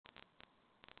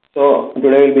So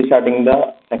today we'll be starting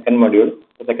the second module.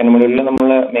 The second module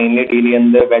we mainly deal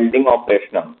in the welding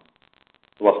operation.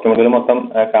 First module we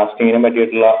casting in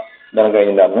material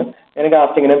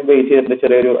casting in base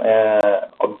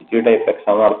objective type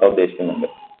exam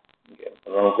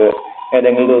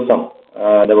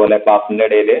the class in the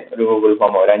day Google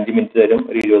form or 5 minutes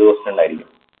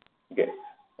okay.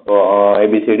 So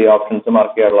ABCD options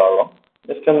mark just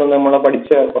discuss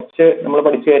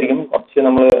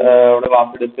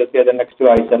next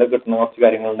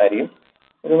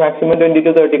maximum 20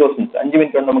 to 30 questions. 5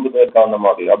 minutes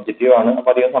model. Objective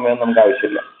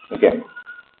okay.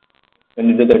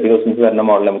 20 to 30 questions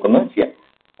model.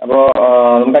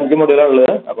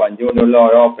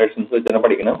 Operations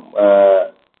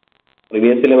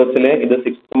previous syllabus is the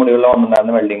 6th module on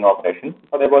welding operation.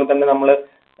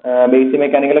 Basic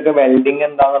mechanical welding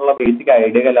and basic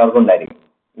idea.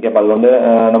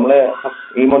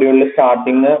 We module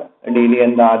starting daily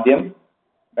and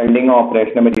welding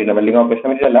operation material. Welding operation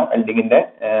material welding in the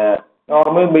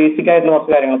normal basic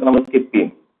skip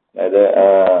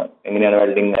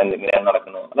welding and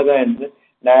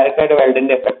direct welding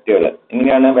effective.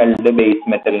 Weld base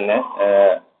metal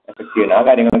effective.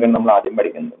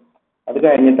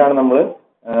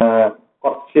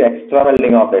 Extra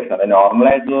welding operation. Normal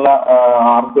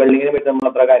arc welding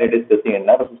discuss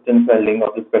resistance welding or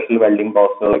special welding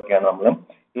process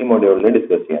module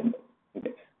discuss.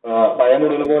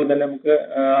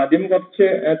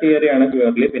 Theory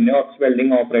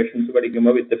welding operations with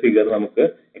the figure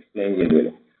explain.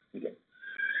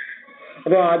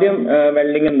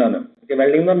 Welding and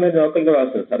welding is local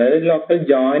process. Local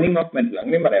joining of metal.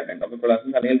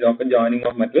 Local joining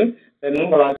of metal. Then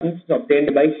is obtained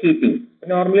by heating.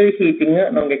 Normally heating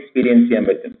we experience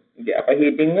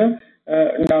heating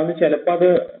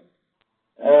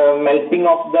melting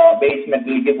of the base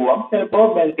metal melting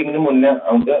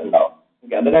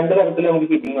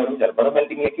heating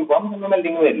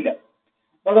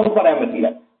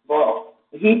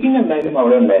heating and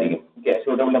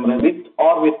suitable with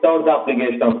or without the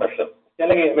application of pressure.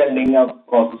 Welding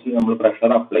process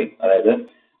pressure apply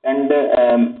and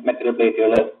metal plate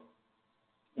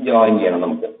join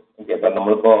okay, pressure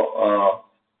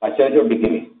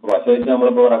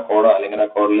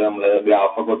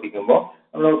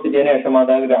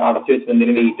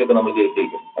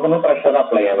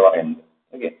apply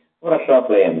okay, pressure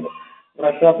apply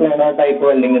pressure apply type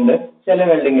welding in the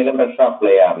welding pressure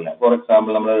apply. For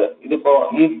example,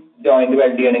 this joint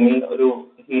welding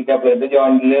heat apply the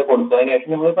joint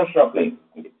pressure apply.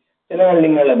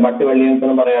 Welding welding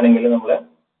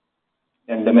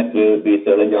and metal piece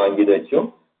join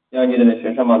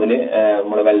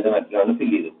weld metal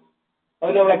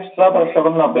fill extra pressure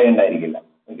apply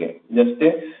okay, just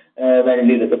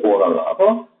weld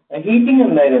heating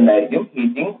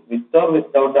heating with or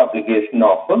without the application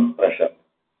of pressure.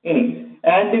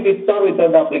 And with or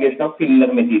without the application of filler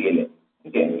material.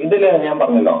 Okay, this is welding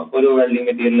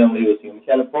material using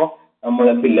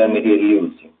filler material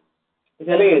use.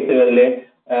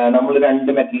 നമ്മൾ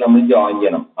രണ്ട് metal നമ്മൾ join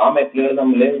ചെയ്യണം. ആ മെറ്റലുകൾ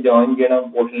നമ്മൾ join ചെയ്യണ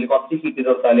പോർഷനിൽ കുറച്ച് heat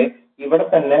ചെയ്താൽ ഇവിടെ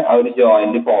തന്നെ ആ ഒരു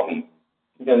ജോയിന്റ് ഫോം ചെയ്യും.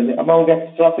 അപ്പൊ നമുക്ക്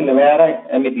എക്സ്ട്രാ ഫില്ലർ വേറെ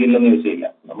മെറ്റീരിയൽ ഒന്നും യൂസ് ചെയ്യില്ല.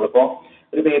 നമ്മളിപ്പോ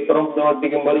ഒരു പേപ്പറും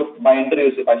ഒട്ടിക്കുമ്പോൾ ഒരു ബൈൻഡർ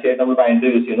പശയായിട്ട് നമ്മൾ ബൈൻഡർ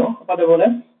യൂസ് ചെയ്യുന്നു. അപ്പൊ അതേപോലെ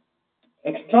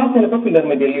എക്സ്ട്രാ ചിലപ്പോൾ ഫില്ലർ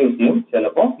മെറ്റീരിയൽ യൂസ് ചെയ്യും,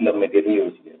 ചിലപ്പോൾ ഫില്ലർ മെറ്റീരിയൽ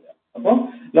യൂസ് ചെയ്യില്ല. അപ്പോൾ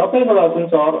local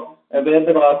collagens or where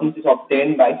the collagens is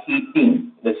obtained by heating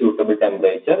the suitable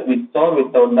temperature with or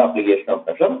without the application of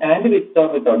pressure and with or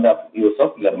without the use of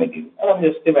filler material. That's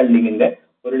just welding in the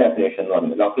definition.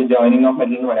 Local joining of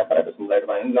metal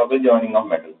local joining of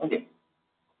metal. Okay.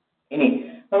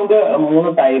 നമുക്ക് മൂന്ന്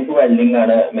type welding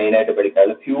ആണ് main ആയിട്ട്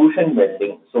പഠിക്കാറ്. Fusion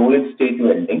welding, solid state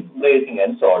welding, bracing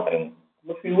and soldering.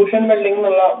 Fusion welding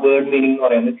എന്നുള്ള word meaning എന്ന്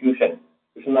പറയുന്നത് fusion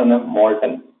എന്ന് പറഞ്ഞാൽ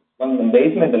molten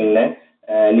base മെറ്റലിനെ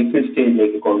liquid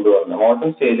സ്റ്റേജിലേക്ക് കൊണ്ടുവന്ന് മോൾട്ടൺ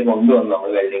സ്റ്റേജിൽ കൊണ്ടുവന്ന് നമ്മൾ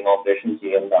വെൽഡിംഗ് ഓപ്പറേഷൻ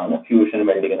ചെയ്യുന്നതാണ് ഫ്യൂഷൻ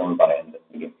വെൽഡിംഗ് നമ്മൾ പറയുന്നത്.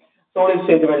 സോളിഡ്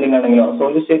സ്റ്റേറ്റ് വെൽഡിംഗ് ആണെങ്കിലോ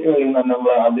സോളിഡ് സ്റ്റേറ്റ് വെൽഡിംഗ് എന്ന് പറഞ്ഞാൽ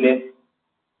നമ്മൾ അതിലെ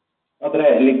അത്ര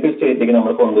ലിക്വിഡ് സ്റ്റേറ്റിലേക്ക്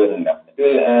നമ്മൾ കൊണ്ടുവരുന്നില്ല.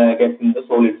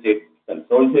 സോളിഡ്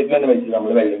സ്റ്റേറ്റ് തന്നെ വെച്ചിട്ട്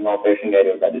നമ്മൾ വെൽഡിംഗ് ഓപ്പറേഷൻ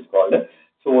കാര്യം that is called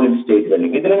solid state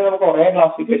welding. ഇതിൽ നമുക്ക് കുറെ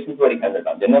ക്ലാസിഫിക്കേഷൻസ് പഠിക്കാൻ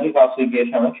കിട്ടാം. ജനറൽ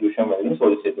ക്ലാസിഫിക്കേഷൻ ആണ് fusion welding,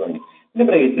 solid state welding. പിന്നെ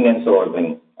ബ്രേസിംഗ് ആൻഡ്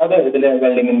സോൾഡറിംഗ്, അത് ഇതിലെ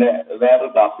വെൽഡിംഗിന്റെ വേറൊരു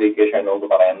ക്ലാസിഫിക്കേഷൻ ആയിട്ട് നമുക്ക്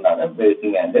പറയുന്നതാണ്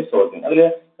ബ്രേസിംഗ് ആൻഡ് സോൾഡറിംഗ്. അതിൽ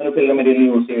ഫില്ലർ മെറ്റീരിയൽ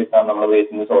യൂസ് ചെയ്തിട്ടാണ് നമ്മൾ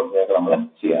ബ്രേസിംഗ് സോൾഡറിംഗ് ഒക്കെ നമ്മൾ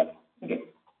ചെയ്യാറ്. ഓക്കെ,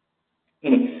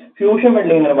 ഇനി ഫ്യൂഷൻ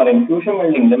വെൽഡിംഗ് എന്ന് പറയും. Fusion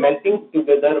welding the melting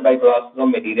together by process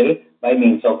of material by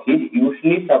means of heat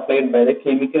usually supplied by the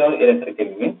chemical or electrical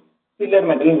means filler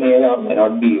metal may or may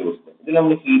not be used. ഇതിൽ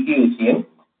നമ്മൾ heat use ചെയ്യും.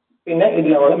 പിന്നെ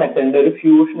ഇതിൽ നമ്മൾ മെറ്റലിന്റെ ഒരു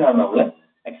fusion ആണ് നമ്മൾ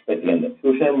expect ചെയ്യുന്നത്.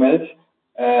 Fusion melt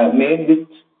made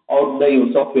with out the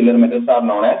use of filler metals are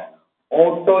known as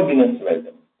autogenous weld.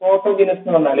 Autogenous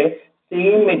എന്ന് പറഞ്ഞാൽ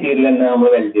സെയിം മെറ്റീരിയൽ തന്നെ നമ്മൾ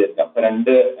വെൽഡ് ചെയ്തെടുക്കാം. അപ്പൊ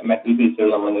രണ്ട് മെറ്റൽ പീസുകൾ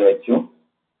നമ്മൾ വെച്ചു,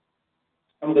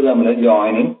 നമുക്ക് നമ്മൾ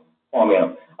ജോയിനിങ് ഫോം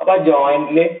ചെയ്യണം. അപ്പൊ ആ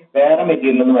ജോയിന്റിൽ വേറെ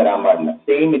മെറ്റീരിയൽ ഒന്നും വരാൻ പാടില്ല,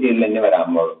 സെയിം മെറ്റീരിയൽ തന്നെ വരാൻ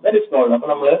പാടുള്ളൂ. That is called. അപ്പൊ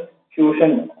നമ്മൾ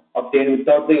fusion obtain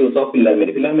without the use of filler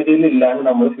material. Filler material ഇല്ലാണ്ട്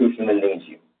നമ്മൾ ഫ്യൂഷൻ വെൽഡിങ്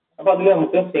ചെയ്യും. അപ്പൊ അതിൽ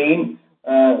നമുക്ക് same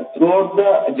through out the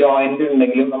joint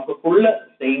ഉണ്ടെങ്കിലും നമുക്ക് ഫുള്ള്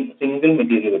സെയിം സിംഗിൾ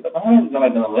മെറ്റീരിയൽ കിട്ടും. അങ്ങനെ കിട്ടുന്ന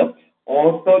വെൽഡ് നമ്മൾ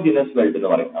ഓട്ടോജിനസ് വെൽഡ് എന്ന്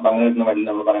പറയും. അപ്പൊ അങ്ങനെ കിട്ടുന്ന വെൽഡ്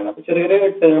നമ്മൾ പറയുന്നത് ചെറിയ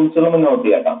ചെറിയ ടേംസുകൾ നോട്ട്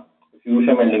ചെയ്യാം.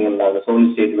 ഫ്യൂഷൻ വെൽഡിംഗ് എന്താണ്,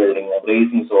 solid state welding,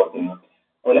 bracing sorting,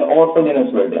 അതുപോലെ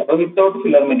ഓട്ടോജനസ് വെൽഡ്. അപ്പൊ വിത്തൗട്ട്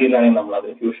ഫില്ലർ മെറ്റീരിയൽ ആണെങ്കിൽ നമ്മൾ അത്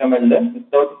fusion weld,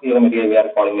 without filler material V are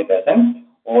calling it as an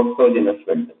ഓട്ടോജനസ്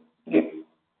weld.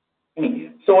 ഇനി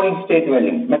solid state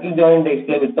welding, metal join takes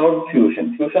place without fusion.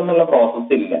 Fusion എന്നുള്ള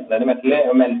process ഇല്ല, അതായത് metal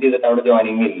melt ചെയ്തിട്ട് അവിടെ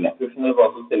ജോയിനിങ് ഇല്ല, ഫ്യൂഷൻ എന്നുള്ള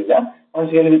പ്രോസസ് ഇല്ല.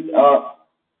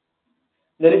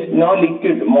 there is no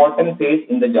liquid molten phase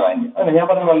in the joint. അങ്ങനെ ഞാൻ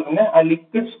പറഞ്ഞ പോലെ തന്നെ ആ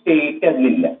ലിക്വിഡ് സ്റ്റേറ്റ്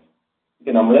അതിലില്ല.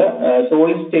 നമ്മൾ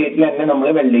സോളിഡ് സ്റ്റേറ്റിൽ തന്നെ നമ്മൾ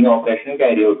വെൽഡിംഗ് ഓപ്പറേഷൻ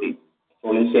ക്യാരി ഔട്ട് ചെയ്യും.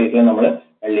 സോളിഡ് സ്റ്റേറ്റിൽ നമ്മൾ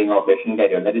welding operation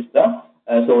carry out, that is the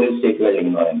solid state welding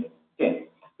എന്ന് പറയുന്നത്. ഓക്കെ,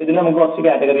 ഇതിൽ നമുക്ക് കുറച്ച്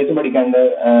കാറ്റഗറീസ് പഠിക്കാണ്ട്.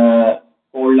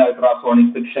 Called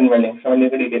ultrasonic, friction welding. Friction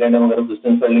welding detail ആയിട്ട് നമുക്ക്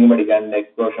റെസിസ്റ്റൻസ് വെൽഡിംഗ് പഠിക്കാനുണ്ട്,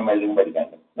 എക്സ്പ്ലോഷൻ വെൽഡിംഗ്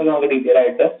പഠിക്കാനുണ്ട്. അതൊക്കെ നമുക്ക് ഡീറ്റെയിൽ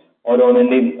ആയിട്ട്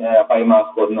ഓരോന്നിന്റെയും 5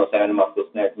 മാർക്സ് കോഴ്സിനോ 7 മാർക്സ്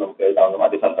കോഴ്സിനായിട്ട് നമുക്ക് എഴുതാവുന്ന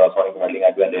മതി. അൾട്രാസോണിക് വെൽഡിംഗ്,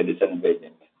 അഡ്വാൻറ്റേജസ്,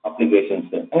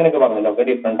 അപ്ലിക്കേഷൻസ്, അങ്ങനെയൊക്കെ പറഞ്ഞിട്ട് നമുക്ക്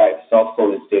different types of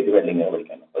solid state welding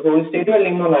പഠിക്കാനുണ്ട്. അപ്പോൾ സോളിഡ് സ്റ്റേറ്റ്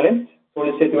വെൽഡിംഗ് എന്ന് പറഞ്ഞാൽ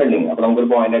സോളിഡ് സ്റ്റേറ്റ് വെൽഡിംഗ്, അപ്പൊ നമുക്കൊരു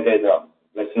പോയിന്റ് ആയിട്ട് എഴുതാം.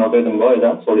 ലെക്ചർ നോട്ട് എഴുതുമ്പോൾ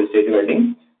എഴുതാം solid state welding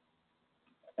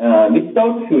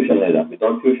without fusion എഴുതാം.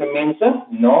 Without fusion means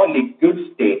no liquid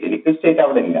state. Liquid state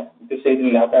അവിടെ ഇല്ല, ലിക്വിഡ് സ്റ്റേറ്റ്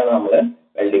ഇല്ലാത്തതാണ് നമ്മൾ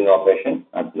welding operation.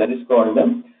 That is called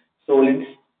solid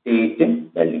state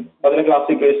welding. അപ്പൊ അതിന്റെ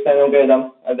ക്ലാസിഫിക്കേഷൻ നമുക്ക് എഴുതാം.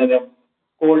 അതായത്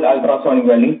called ultrasonic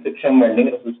welding, friction welding,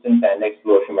 resistance and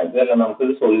explosion welding, ഇതെല്ലാം നമുക്ക്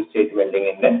സോളിഡ് സ്റ്റേറ്റ്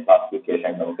വെൽഡിംഗിന്റെ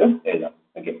ക്ലാസിഫിക്കേഷൻ നമുക്ക് എഴുതാം.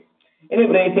 ഓക്കെ, ഇനി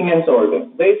bracing and soldering.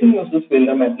 Bracing uses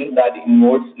filler metal that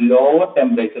involves lower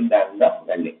temperature than the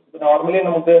welding. Normally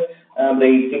നമുക്ക്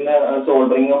ബ്രേസിംഗ്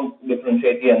സോൾഡറിംഗും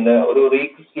ഡിഫറൻഷിയേറ്റ് ചെയ്യുന്നത് ഒരു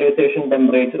റീക്രിസ്റ്റലൈസേഷൻ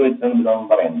ടെമ്പറേച്ചർ വെച്ചാണ് നമ്മൾ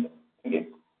പറയുന്നത്. ഓക്കെ,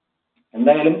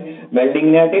 എന്തായാലും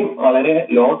വെൽഡിങ്ങിനായിട്ടും വളരെ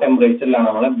ലോ ടെമ്പറേച്ചറിലാണ്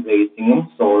നമ്മൾ ബ്രേസിംഗും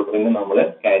സോൾഡറിംഗും നമ്മൾ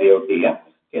ക്യാരി ഔട്ട് ചെയ്യുക.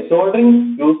 Soldering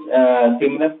use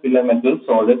similar filler metal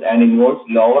soldered and involves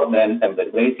lower than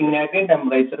temperature. ബ്രേസിംഗിനായിട്ടും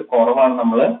temperature കുറവാണ്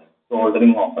നമ്മൾ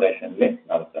സോൾഡറിംഗ് ഓപ്പറേഷനിൽ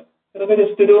നടത്തുക. ഇതൊക്കെ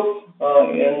ജസ്റ്റ് ഒരു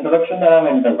ഇൻട്രൊഡക്ഷൻ തരാൻ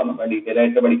വേണ്ടിയിട്ടുണ്ടോ, നമ്മൾ ഡീറ്റെയിൽ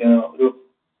ആയിട്ട് പഠിക്കുന്ന ഒരു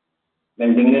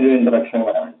വെൽഡിങ്ങിന് ഒരു ഇൻട്രൊഡക്ഷൻ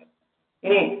വരാനുണ്ട്.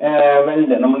 ഇനി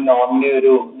വെൽഡ് നമ്മൾ നോർമലി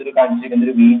ഇതൊരു കാണിച്ചിരിക്കുന്ന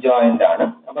ഒരു വി ജോയിന്റ് ആണ്.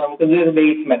 അപ്പൊ നമുക്ക് ഇത് ഒരു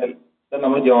ബേസ് മെറ്റൽ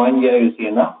നമ്മൾ ജോയിൻ ചെയ്യാൻ യൂസ്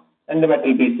ചെയ്യുന്ന രണ്ട്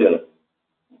മെറ്റൽ പീസുകൾ.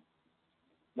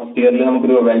 ഫസ്റ്റ് ഇയറിൽ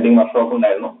നമുക്കൊരു വെൽഡിംഗ് വർക്ക്ഷോപ്പ്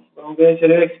ഉണ്ടായിരുന്നു. നമുക്ക്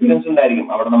ചെറിയൊരു എക്സ്പീരിയൻസ് ഉണ്ടായിരിക്കും.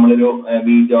 അവിടെ നമ്മളൊരു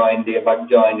V joint, bud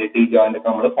joint, T joint ഒക്കെ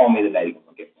നമ്മൾ ഫോം ചെയ്തിട്ടുണ്ടായിരിക്കും.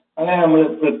 ഓക്കെ, അങ്ങനെ നമ്മൾ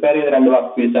പ്രിപ്പയർ ചെയ്ത രണ്ട്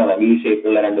വർക്ക് പീസാണ്, വി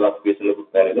ഷേപ്പിലുള്ള രണ്ട് വർക്ക് പീസുകൾ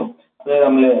പ്രിപ്പയർ ചെയ്തു. അത്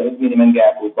നമ്മൾ മിനിമം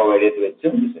ഗ്യാപ്പ് പ്രൊവൈഡ് ചെയ്ത് വെച്ചു.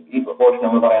 ഈ പോർഷൻ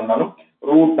നമ്മൾ പറയുന്നതാണ്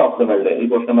റൂട്ട് ഓഫ് ദ വെൽഡ്. ഈ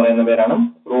പോർഷൻ പറയുന്ന പേരാണ്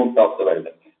root of the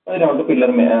weld. അതിനോട്ട്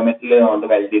filler metal കൊണ്ട്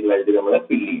വെൽഡ് ചെയ്ത് നമ്മൾ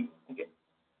ഫില്ല് ചെയ്യും. ഓക്കെ,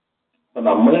 അപ്പൊ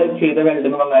നമ്മൾ ചെയ്ത വെൽഡ്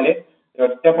എന്ന് പറഞ്ഞാല്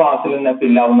ഒറ്റ പാസിൽ തന്നെ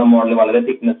ഫില്ലാവുന്ന മോഡൽ വളരെ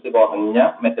തിക്നെസ് കുറഞ്ഞ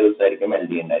മെറ്റൽസ് ആയിരിക്കും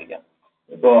വെൽഡ് ചെയ്യുന്നുണ്ടായിരിക്കാം.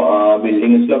 ഇപ്പോ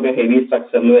ബിൽഡിങ്സിലൊക്കെ ഹെവി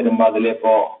സ്ട്രക്ചറിൽ വരുമ്പോൾ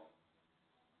അതിലിപ്പോ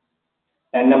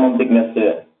 10 mm തിക്നെസ്,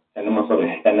 10 mm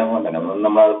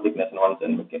നമ്മൾ thickness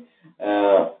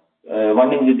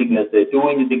 1 inch thickness, 2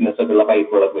 inch thickness ഒക്കെ ഉള്ള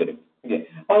പൈപ്പുകളൊക്കെ വരും. ഓക്കെ,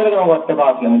 അപ്പൊ അതിലൊക്കെ നമുക്ക് ഒറ്റ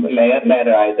പാസിൽ നമുക്ക് ലെയർ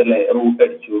ആയിട്ട് റൂട്ട്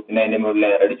അടിച്ചു, പിന്നെ അതിന്റെ മുകളിൽ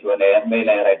ലെയർ അടിച്ചു, ലെയർ ബൈ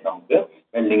ലെയർ ആയിട്ട് നമുക്ക്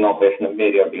വെൽഡിംഗ് ഓപ്പറേഷനും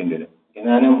ക്യാരി ഔട്ട് ചെയ്യേണ്ടി വരും.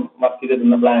 ഞാനും വർക്ക്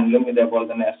ചെയ്തിരുന്ന പ്ലാനിലും ഇതേപോലെ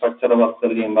തന്നെ സ്ട്രക്ചർ വർക്ക്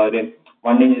ചെയ്യുമ്പോൾ അവർ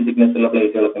 1 inch തിക്നെസ് ഉള്ള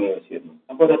പ്ലേറ്റുകളൊക്കെ യൂസ് ചെയ്യുന്നു.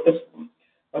 അപ്പോൾ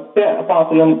ഒറ്റ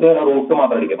പാസിൽ നമുക്ക് റൂട്ട്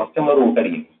മാത്രം അടിക്കാം. ഫസ്റ്റ് നമ്മൾ റൂട്ട്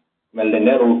അടിക്കും,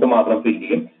 വെൽഡിന്റെ റൂട്ട് മാത്രം ഫില്ല്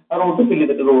ചെയ്യും. ആ റൂട്ട് ഫില്ല്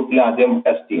ചെയ്തിട്ട് റൂട്ടിൽ ആദ്യം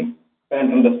ടെസ്റ്റ് ചെയ്യും,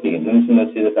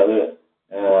 ടെസ്റ്റ് ചെയ്തിട്ട് അത്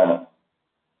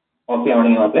ഓക്കെ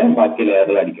ആവണമെങ്കിൽ മാത്രമേ ബാക്കി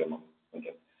ലെയറിൽ അടിക്കുള്ളൂ.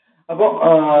 ഓക്കെ, അപ്പോൾ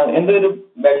എന്തൊരു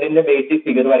വെൽഡിന്റെ ബേസിക്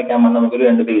ഫിഗർ വരയ്ക്കാൻ വേണ്ടി നമുക്കൊരു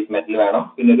 2 ബേസ് മെറ്റൽ വേണം,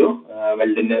 പിന്നെ ഒരു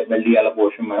വെൽഡ് ചെയ്യാനുള്ള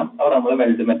പോർഷൻ വേണം. അവിടെ നമ്മൾ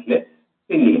വെൽഡ് മെറ്റൽ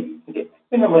ഫില്ല് ചെയ്യും. ഓക്കെ,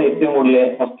 പിന്നെ നമ്മൾ ഏറ്റവും കൂടുതൽ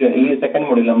ഫസ്റ്റ് ഈ സെക്കൻഡ്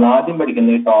മോഡിൽ നമ്മൾ ആദ്യം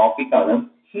പഠിക്കുന്ന ഈ ടോപ്പിക് ആണ്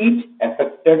ഹീറ്റ്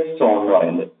എഫക്റ്റഡ് സോൺ എന്ന്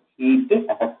പറയുന്നത്. Heat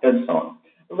affected zone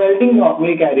welding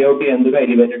normally carry out ചെയ്യുന്നത് ഒരു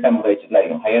എലിവേറ്റഡ്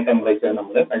ടെമ്പറേച്ചറിലായിരിക്കും. ഹയർ ടെമ്പറേച്ചർ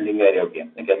നമ്മൾ വെൽഡിംഗ് ക്യാരി ഔട്ട് ചെയ്യാം.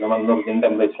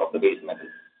 Temperature of the base metal,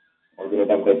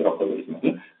 temperature of the base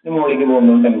metal മുകളിലേക്ക്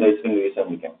പോകുമ്പോൾ ടെമ്പറേച്ചർ ഇൻക്രീസ്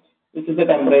ആയിരിക്കും. This is the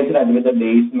temperature at which the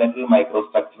base metal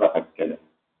microstructure affected.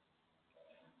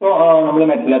 So നമ്മൾ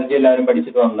metallurgy എല്ലാവരും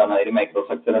പഠിച്ചിട്ട് വന്നതാണ്. അതിൽ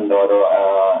മൈക്രോസ്ട്രക്ചർ ഉണ്ട് ഓരോ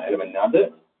എലിമെന്റിന്, അത്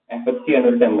എഫക്ട് ചെയ്യുന്ന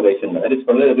ഒരു ടെമ്പറേച്ചർ ഉണ്ട്. That is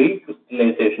called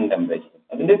recrystallisation temperature.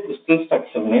 അതിന്റെ ക്രിസ്റ്റൽ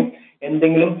സ്ട്രക്ചറിന്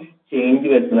എന്തെങ്കിലും ചേഞ്ച്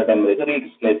വരുത്തുന്ന ടെമ്പറേച്ചർ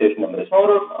റീക്രിസ്റ്റലൈസേഷൻ ടെമ്പറേച്ചർ.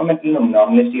 ഓരോ മെറ്റലിനും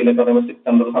നോർമലി സ്റ്റീലൊക്കെ പറയുമ്പോൾ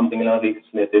 600 സംതിങ്ങിലാണ്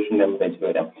റീക്രിസ്റ്റലൈസേഷൻ ടെമ്പറേച്ചർ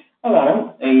വരാം. അതാണ്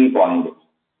ഈ പോയിന്റ്.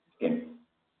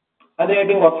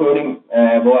 അതിനായിട്ടും കുറച്ചുകൂടി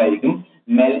എബോ ആയിരിക്കും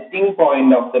melting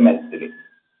point of the metal.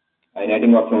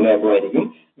 അതിനായിട്ടും കുറച്ചുകൂടി എബോ ആയിരിക്കും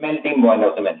melting point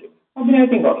of the metal.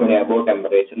 അതിനായിട്ടും കുറച്ചുകൂടി എബോ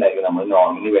ടെമ്പറേച്ചറിലായിരിക്കും നമ്മൾ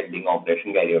normally welding operation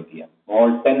carry out ചെയ്യാം.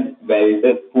 മോൾട്ടൺ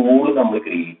വെൽഡ് പൂൾ നമ്മൾ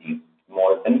ക്രിയേറ്റ് ചെയ്യും.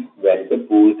 മോൾട്ടൺ വെൽഡ്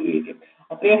പൂൾ ക്രിയേറ്റ് ചെയ്യും.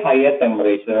 അത്രയും ഹയർ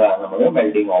ടെമ്പറേച്ചറിലാണ് നമ്മൾ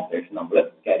വെൽഡിംഗ് ഓപ്പറേഷൻ നമ്മൾ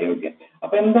ക്യാരി ഔട്ട് ചെയ്യാം.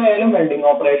 അപ്പൊ എന്തായാലും വെൽഡിംഗ്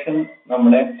ഓപ്പറേഷൻ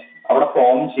നമ്മുടെ അവിടെ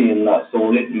ഫോം ചെയ്യുന്ന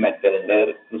സോളിഡ് മെറ്റലിന്റെ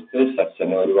ക്രിസ്റ്റൽ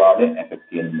സ്ട്രക്ചറിനെ ഒരുപാട് എഫക്ട്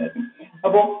ചെയ്യുന്നുണ്ടായിരുന്നു.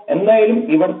 അപ്പോൾ എന്തായാലും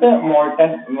ഇവിടുത്തെ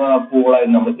മോൾട്ടൺ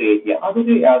പൂളായിരുന്നു നമ്മൾ ക്രിയേറ്റ് ചെയ്യുക.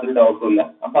 അതൊരു യാതൊരു ഡൗട്ടും ഇല്ല.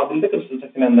 അപ്പൊ അതിന്റെ ക്രിസ്റ്റൽ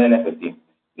സ്ട്രക്ചറിനെ എന്തായാലും എഫക്ട് ചെയ്യും.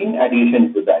 ഇൻ അഡീഷൻ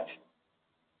ടു ദാറ്റ്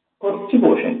കുറച്ച്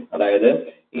പോർഷൻ, അതായത്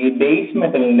ഈ ബേസ്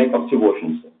മെറ്റലിന്റെ കുറച്ച്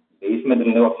പോർഷൻസ്, ബേസ്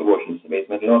മെറ്റലിന്റെ കുറച്ച്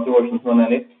പോർഷൻസ് എന്ന്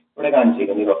പറഞ്ഞാൽ ഇവിടെ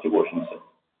കാണിച്ചിരിക്കുന്ന ഈ കുറച്ച് പോർഷൻസ്,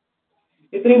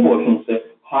 ഇത്രയും പോർഷൻസ്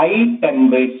ഹൈ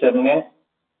ടെമ്പറേച്ചറിനെ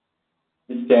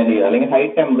വിസ്റ്റാൻഡ് ചെയ്യുക അല്ലെങ്കിൽ ഹൈ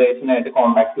ടെമ്പറേച്ചറിനായിട്ട്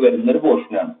കോണ്ടാക്ട് വരുന്ന ഒരു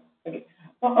പോർഷനാണ്. ഓക്കെ,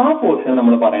 അപ്പൊ ആ പോർഷൻ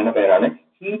നമ്മൾ പറയുന്ന പേരാണ്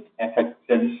ഹീറ്റ്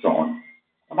എഫക്റ്റഡ് സോൺ.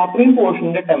 അപ്പൊ അത്രയും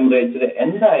പോർഷന്റെ ടെമ്പറേച്ചർ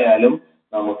എന്തായാലും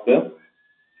നമുക്ക്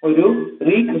ഒരു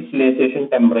റീക്രിസ്റ്റലൈസേഷൻ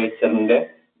ടെമ്പറേച്ചറിന്റെ,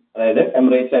 അതായത്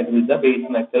temperature at which the base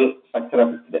metal structure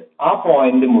affected, ആ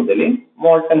പോയിന്റ് മുതൽ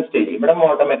മോൾട്ടൺ സ്റ്റേജ്, ഇവിടെ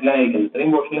മോൾട്ടൺ മെറ്റലാണ് ഇരിക്കുന്നത്,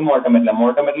 ഇത്രയും പോർഷനിൽ മോൾട്ടൺ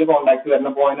മെറ്റൽ കോണ്ടാക്ട്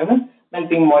വരുന്ന പോയിന്റ് ആണ്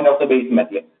melting point of the base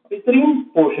metal. അപ്പൊ ഇത്രയും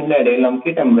പോർഷന്റെ ഇടയിൽ നമുക്ക്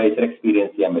ഈ ടെമ്പറേച്ചർ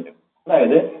എക്സ്പീരിയൻസ് ചെയ്യാൻ പറ്റും.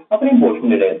 അതായത് അത്രയും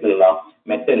പോർഷന്റെ ഇടയിലുള്ള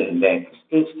മെറ്റലിന്റെ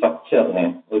ക്രിസ്റ്റൽ സ്ട്രക്ചറിനെ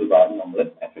ഒരുപാട് നമ്മൾ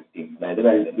എഫക്ട് ചെയ്യും. അതായത്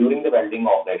ഡ്യൂറിംഗ് ദ വെൽഡിംഗ്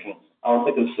ഓപ്പറേഷൻ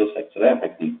അവിടുത്തെ ക്രിസ്റ്റൽ സ്ട്രക്ചറെ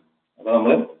എഫക്ട് ചെയ്യും. അപ്പൊ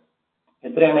നമ്മൾ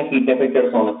എത്രയാണ് heat affected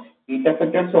zone? Heat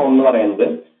affected zone എന്ന് പറയുന്നത്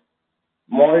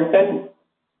മോൾട്ടൺ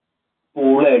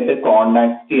പൂളായിട്ട്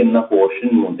കോണ്ടാക്ട് ചെയ്യുന്ന പോർഷൻ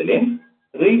മുതൽ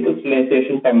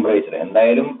റീക്രിസ്റ്റലൈസേഷൻ ടെമ്പറേച്ചർ,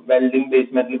 എന്തായാലും വെൽഡിംഗ്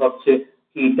ബേസ് മെറ്റൽ കുറച്ച്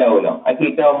ഹീറ്റ് ആവുമല്ലോ, ആ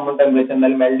ഹീറ്റ് ആകുമ്പോൾ ടെമ്പറേച്ചർ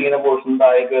എന്തായാലും വെൽഡ് ചെയ്യുന്ന പോർഷൻ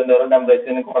താഴേക്ക് വരുന്നവരും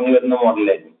ടെമ്പറേച്ചറിന് കുറഞ്ഞു വരുന്ന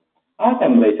മോഡലായിരിക്കും. ആ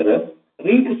ടെമ്പറേച്ചർ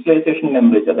റീക്രിസ്റ്റലൈസേഷൻ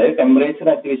ടെമ്പറേച്ചർ, അതായത് temperature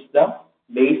at which the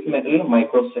base metal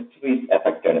microstructure is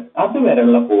affected,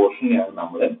 അതുവരെയുള്ള പോർഷനെയാണ്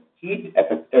നമ്മൾ heat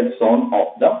affected zone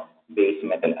of the base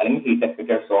metal അല്ലെങ്കിൽ heat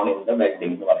affected zone in the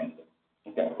welding എന്ന് പറയുന്നത്.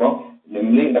 ഓക്കെ, അപ്പൊ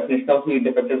definition of heat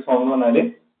affected zone എന്ന് പറഞ്ഞാൽ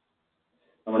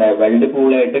നമ്മുടെ വെൽഡ്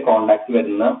പൂളായിട്ട് കോണ്ടാക്ട്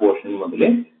വരുന്ന പോർഷൻ മുതൽ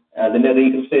അതിന്റെ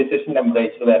റീക്രിസ്റ്റലൈസേഷൻ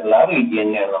ടെമ്പറേച്ചർ വരുന്ന ആ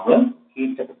റീജിയനെയാണ് നമ്മൾ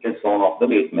heat affected zone of the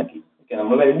base metal. Okay,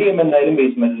 നമ്മൾ വെൽഡ് ചെയ്യുമ്പോൾ എന്തായാലും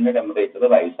ബേസ് മെറ്റലിന്റെ ടെമ്പറേച്ചർ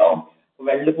റൈസ് ആവും.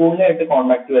 വെൽഡ് പൂളിനായിട്ട്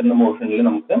കോണ്ടാക്ട് വരുന്ന പോർഷനിൽ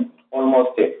നമുക്ക്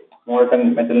ഓൾമോസ്റ്റ് മോൾട്ടൺ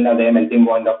മെറ്റലിന്റെ അതേ മെൽറ്റിംഗ്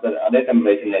പോയിന്റ് ഓഫ് അതേ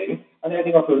ടെമ്പറേച്ചറിലായിരിക്കും.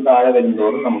 അതിനായിട്ട് കുറച്ചുകൂടി താഴെ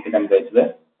വരുന്നതോറും നമുക്ക് ടെമ്പറേച്ചർ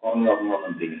കുറഞ്ഞു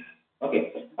വന്നുകൊണ്ടിരിക്കും. ഓക്കെ,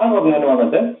 ആ കുറഞ്ഞു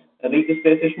വന്നിട്ട്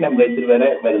റീക്രിസ്റ്റലൈസേഷൻ ടെമ്പറേച്ചർ വരെ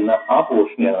വരുന്ന ആ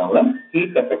പോർഷനെയാണ് നമ്മൾ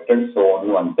ഹീറ്റ് എഫക്റ്റഡ് സോൺ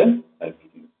എന്ന് പറഞ്ഞിട്ട്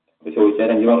കളിക്കുന്നത്. അപ്പൊ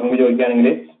ചോദിച്ചാൽ 5 മാർക്കിന് ചോദിക്കുകയാണെങ്കിൽ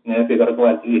ഇങ്ങനെ ഫിഗറൊക്കെ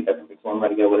വരച്ച് ഹീറ്റ് എഫക്റ്റഡ് സോൺ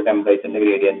വരയ്ക്കുക, അതുപോലെ ടെമ്പറേച്ചറിന്റെ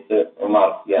ഗ്രേഡിയൻസ്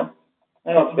മാർക്ക് ചെയ്യാം,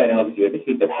 അങ്ങനെ കുറച്ച് കാര്യങ്ങളൊക്കെ ചെയ്തിട്ട്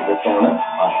ഹീറ്റ് എഫക്റ്റഡ് സോൺ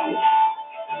മാർക്ക് ചെയ്യാം.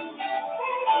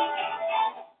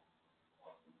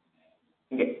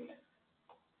 ഓക്കെ,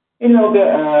 ഇനി നമുക്ക്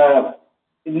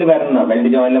ഇതിൽ വരുന്ന വെൽഡ്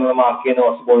ജോയിനിൽ നമ്മൾ മാർക്ക് ചെയ്യുന്ന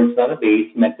കുറച്ച് പോയിന്റ്സ് ആണ്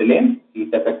base metal,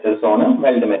 heat affected zone,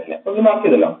 weld metal. അപ്പൊ ഇത് മാർക്ക്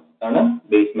ചെയ്തല്ലോ, ഇതാണ്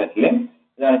ബേസ് മെറ്റല്,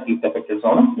 ഇതാണ് ഹീറ്റ് എഫക്റ്റഡ്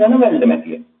സോൺ, ഇതാണ് വെൽഡ്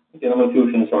മെറ്റൽ. ഓക്കെ, നമ്മൾ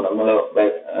ഫ്യൂഷൻ സോൺ നമ്മൾ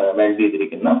വെൽഡ്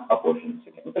ചെയ്തിരിക്കുന്ന ആ പോർഷൻസ്,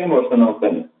 ഇത്രയും പോർഷൻ നമുക്ക്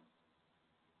തന്നെ.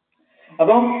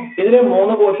 അപ്പൊ ഇതില്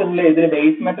 3 പോർഷനിൽ ഇതിൽ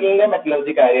ബേസ് മെറ്റലിന്റെ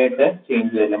മെറ്റലർജി കാര്യമായിട്ട്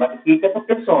ചേഞ്ച് വരില്ല. മറ്റേ heat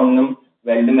affected സോണിനും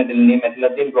weld മെറ്റലിന്റെയും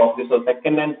metallurgy properties of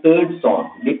second and third zone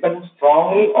depend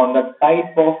strongly on the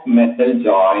type of metal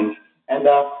joint and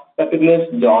the particular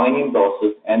joining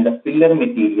process and the filler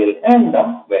material and the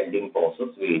welding process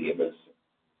variables.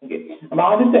 Okay, അപ്പൊ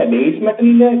ആദ്യത്തെ base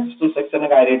മെറ്റലിന്റെ സ്ട്രക്ചറിന്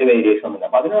കാര്യമായിട്ട് variation ഒന്നുമില്ല,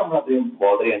 അപ്പൊ അതിന് നമ്മൾ അധികം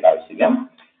bother ചെയ്യേണ്ട ആവശ്യമില്ല.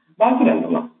 ബാക്കി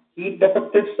രണ്ടെണ്ണം heat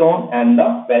affected zone and the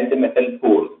weld metal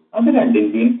pool, അത്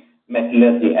രണ്ടിന്റെയും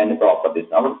മെറ്റലർജി ആൻഡ്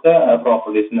പ്രോപ്പർട്ടീസ്, അവിടുത്തെ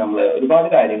പ്രോപ്പർട്ടീസിന് നമ്മൾ ഒരുപാട്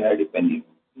കാര്യങ്ങൾ ഡിപ്പെൻഡ് ചെയ്യും.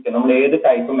 ഓക്കെ, നമ്മൾ ഏത്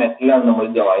ടൈപ്പ് മെറ്റലാണ് നമ്മൾ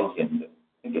ജോയിൻ ചെയ്യുന്നത്,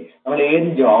 ഓക്കെ, നമ്മൾ ഏത്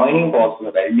ജോയിനിങ് പ്രോസസ്,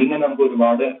 വെൽഡിങ് നമുക്ക്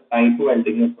ഒരുപാട് ടൈപ്പ്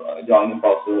വെൽഡിങ് ജോയിനിങ്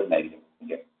പ്രോസസ്സുകൾ ഉണ്ടായിരിക്കും.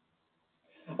 ഓക്കെ,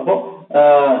 അപ്പോൾ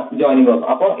ജോയിനിങ് പ്രോസസ്,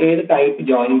 അപ്പോൾ ഏത് ടൈപ്പ്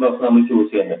ജോയിനിങ് പ്രോസസ് നമ്മൾ ചൂസ്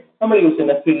ചെയ്യുന്നത്, നമ്മൾ യൂസ്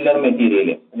ചെയ്യുന്ന ഫില്ലർ മെറ്റീരിയൽ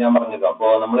ഞാൻ പറഞ്ഞല്ലോ.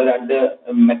 അപ്പോൾ നമ്മൾ 2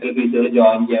 മെറ്റൽ പീസുകൾ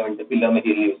ജോയിൻ ചെയ്യാൻ വേണ്ടി ഫില്ലർ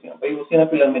മെറ്റീരിയൽ യൂസ് ചെയ്യണം. അപ്പോൾ യൂസ് ചെയ്യുന്ന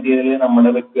ഫില്ലർ മെറ്റീരിയൽ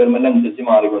നമ്മുടെ റിക്വയർമെന്റ് അനുസരിച്ച്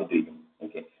മാറിക്കൊണ്ടിരിക്കും.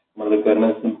 ഓക്കെ, നമ്മുടെ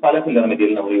റിക്വയർമെന്റ് പല ഫില്ലർ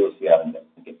മെറ്റീരിയൽ നമ്മൾ യൂസ് ചെയ്യാറുണ്ട്.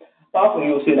 ഓക്കെ, അപ്പോൾ ആ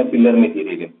യൂസ് ചെയ്യുന്ന filler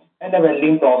material and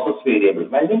welding process variable.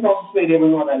 Welding process variable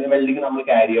എന്ന് പറഞ്ഞാൽ വെൽഡിംഗ് നമ്മൾ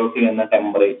ക്യാരി ഔട്ട് ചെയ്യുന്ന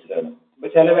ടെമ്പറേച്ചർ. ഇപ്പൊ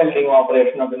ചില വെൽഡിംഗ്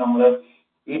ഓപ്പറേഷൻ ഒക്കെ നമ്മൾ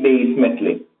ഈ ബേസ് മെറ്റൽ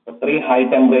അത്രയും ഹൈ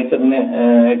ടെമ്പറേച്ചറിന്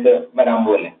ആയിട്ട് വരാൻ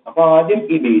പോലെ, അപ്പൊ ആദ്യം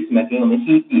ഈ ബേസ് മെറ്റൽ നമ്മൾ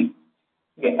ഹീറ്റ് ചെയ്യും.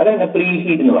 ഓക്കെ, അതാണ് പ്രീ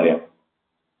ഹീറ്റ് എന്ന് പറയാം,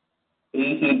 പ്രീ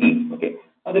ഹീറ്റിംഗ്. ഓക്കെ,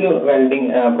 അതൊരു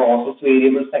വെൽഡിംഗ് പ്രോസസ്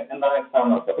വേരിയബിൾസ് എന്താണ്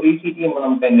എക്സാമ്പിൾ നോക്കുക. പ്രീ ഹീറ്റ് ചെയ്യുമ്പോൾ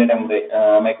നമുക്ക് അതിന്റെ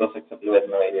മൈക്രോസ്ട്രക്ചറിൽ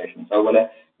വരുന്ന വേരിയേഷൻസ്, അതുപോലെ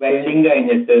വെൽഡിംഗ്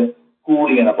കഴിഞ്ഞിട്ട് കൂൾ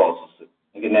ചെയ്യുന്ന പ്രോസസ്സ്,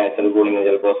 നാച്ചുറൽ കൂളിംഗ്,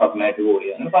 ചിലപ്പോൾ സബ്നായിട്ട് കൂൾ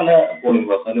ചെയ്യുക, അങ്ങനെ പല കൂളിംഗ്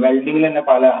പ്രോസസ്. വെൽഡിംഗിൽ തന്നെ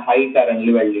പല high കറന്റിൽ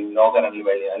welding, law കറന്റിൽ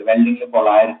welding, വെൽഡിംഗിൽ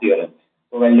പൊളാരിറ്റികൾ,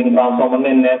 welding ട്രാൻസ്ഫോമറിന്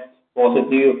തന്നെ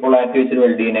പോസിറ്റീവ് പൊളാരിറ്റി വെച്ച്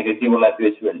വെൽഡ് ചെയ്യും, നെഗറ്റീവ് പൊളാരിറ്റി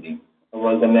വെച്ച് വെൽഡ് ചെയ്യും.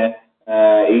 അതുപോലെ തന്നെ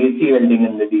AC വെൽഡിംഗ്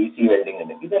ഉണ്ട്, DC വെൽഡിംഗ്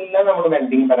ഉണ്ട്. ഇതെല്ലാം നമ്മൾ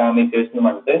വെൽഡിംഗ് പാരാമീറ്റേഴ്സ് എന്ന്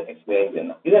പറഞ്ഞിട്ട് എക്സ്പ്ലെയിൻ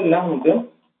ചെയ്യുന്നത്. ഇതെല്ലാം നമുക്ക്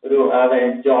ഒരു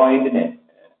ജോയിന്റിനെ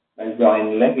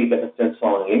ജോയിന്റിലെ ഹീറ്റ് അഫക്റ്റഡ്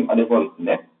സോണിലെയും അതുപോലെ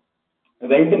തന്നെ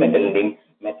വെൽഡ് മെറ്റലിന്റെയും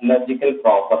മെറ്റലർജിക്കൽ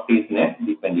പ്രോപ്പർട്ടീസിനെ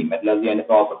ഡിപ്പെൻഡ് ചെയ്യും. Metallurgy and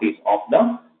properties of the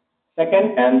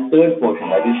second and third portion,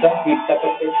 that is the heat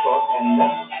affected zone and the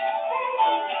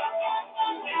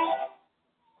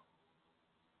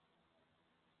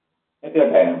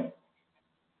കേട്ടോ.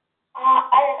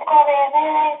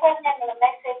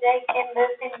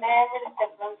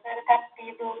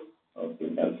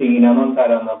 സീനാന്ന്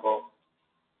പറഞ്ഞാരോ?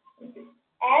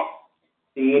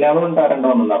 സീനാന്ന് പറഞ്ഞാരണ്ടോ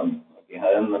വന്നിട്ടുണ്ടായിരുന്നു. ഓക്കെ,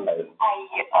 അതൊന്നുണ്ടായിരുന്നു.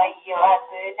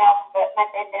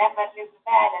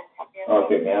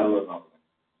 ഓക്കെ, ഞാൻ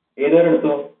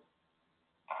ഏതൊരെടുത്തു?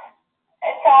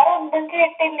 സാറൊന്നും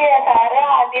കേട്ടില്ല. സാറ്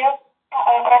ആദ്യം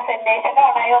പ്രസന്റേഷൻ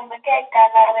ഓണായി ഒന്നും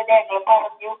കേൾക്കാന്ന് ഞങ്ങൾ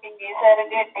പറഞ്ഞു. പിന്നെ സാറ്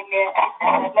കേട്ടില്ല.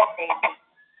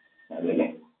 അതല്ലേ?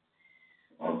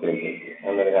 ഓക്കെ ഓക്കെ,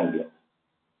 അങ്ങനെ കണ്ടില്ല.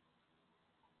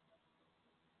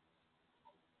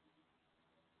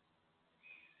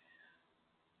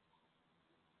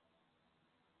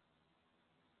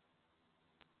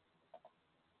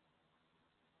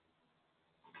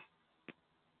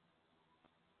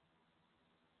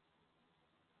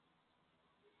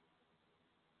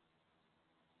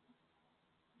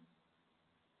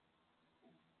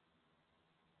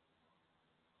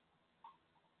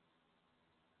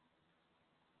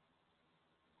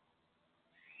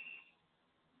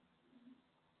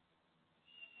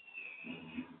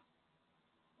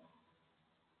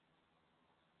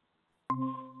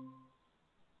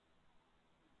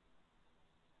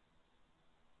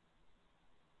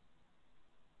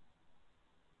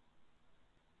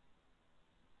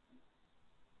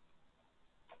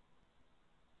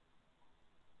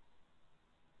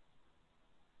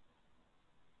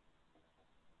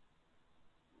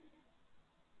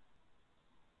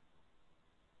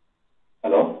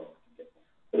 ഹലോ,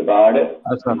 ഒരുപാട്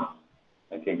ഓക്കെ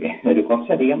ഓക്കെ, ഒരു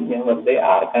കുറച്ചധികം ഞാൻ വെറുതെ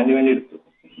ആർക്കാൻ്റെ വേണ്ടി എടുത്തു.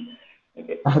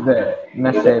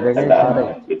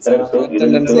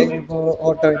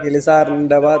 ഓട്ടോമാറ്റിക്കലി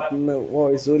സാറിന്റെ ഭാഗത്തുനിന്ന്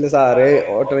വോയിസും സാറ്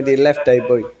ഓട്ടോമാറ്റിക്കലി ലെഫ്റ്റ് ആയി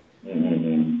പോയി.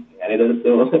 ഞാനിതെടുത്ത്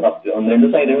ഒന്ന് രണ്ട്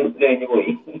സൈഡ് എടുത്ത് കഴിഞ്ഞ്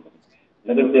പോയി.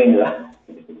 എന്നിട്ട് എടുത്ത് കഴിഞ്ഞതാ.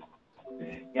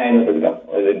 ഞാൻ ഇതിനകത്ത് എടുക്കാം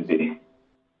ഒരു മിനിറ്റ്.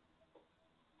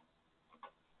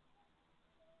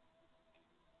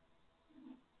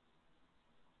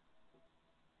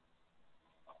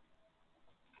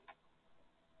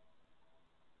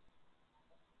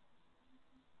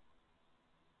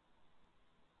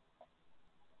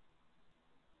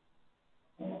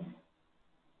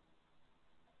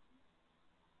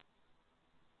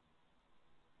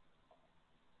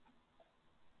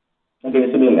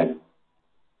 വിസിബിളല്ലേ?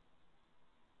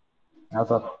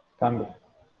 സോ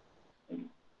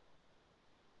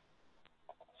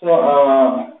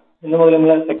ഇന്ന് മുതൽ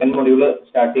നമ്മൾ സെക്കൻഡ് മൊഡ്യൂൾ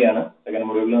സ്റ്റാർട്ട് ചെയ്യാണ്. സെക്കൻഡ്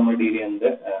മൊഡ്യൂളിൽ നമ്മൾ ഡീൽ ചെയ്യുന്നത്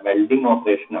വെൽഡിംഗ്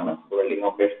ഓപ്പറേഷൻ ആണ്. വെൽഡിംഗ്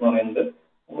ഓപ്പറേഷൻ എന്ന് പറയുന്നത്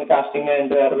നമ്മൾ കാസ്റ്റിംഗ്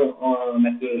ആൻഡ് വേറൊരു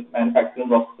മെറ്റൽ മാനുഫാക്ചറിംഗ്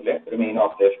പ്രോസസ്സിലെ ഒരു മെയിൻ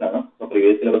ഓപ്പറേഷൻ ആണ്. സോ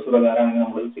പ്രീവിയസ് സിലബസ് പ്രകാരമാണെങ്കിൽ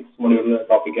നമ്മൾ 6 മൊഡ്യൂൾ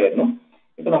ടോപ്പിക് ആയിരുന്നു.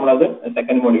 ഇപ്പൊ നമ്മളത്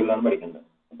സെക്കൻഡ് മൊഡ്യൂളിലാണ് പഠിക്കുന്നത്.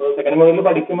 അപ്പോൾ സെക്കൻഡ് മൊഡ്യൂളിൽ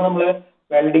പഠിക്കുമ്പോൾ നമ്മൾ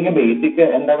വെൽഡിംഗ് ബേസിക്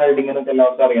എന്താ വെൽഡിംഗ് എന്നൊക്കെ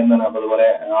എല്ലാവർക്കും അറിയുന്നതാണ്. അപ്പോൾ അതുപോലെ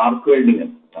ആർക്ക്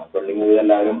വെൽഡിംഗ്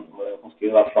എല്ലാവരും ഫസ്റ്റ്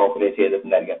വർക്ക്ഷോപ്പിൽ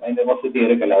ചെയ്തിട്ടുണ്ടായിരിക്കും. അതിന്റെ കുറച്ച്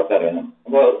തിയറി ഒക്കെ എല്ലാവർക്കും അറിയണം.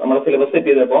 അപ്പോൾ നമ്മൾ സിലബസ് സെറ്റ്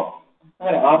ചെയ്തപ്പോൾ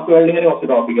അങ്ങനെ ആർക്ക് വെൽഡിങ്ങിന് കുറച്ച്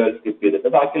ടോപ്പിക്കുകൾ സ്കിപ്പ് ചെയ്തിട്ട്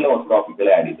ബാക്കിയുള്ള കുറച്ച് ടോപ്പിക്കുകൾ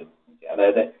ആഡ് ചെയ്തു.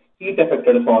 അതായത് ഹീറ്റ്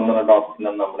എഫക്റ്റഡ് സോൺ എന്നുള്ള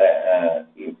ടോപ്പിക്കിലാണ് നമ്മുടെ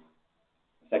ഈ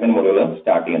സെക്കൻഡ് മൊഡ്യൂൾ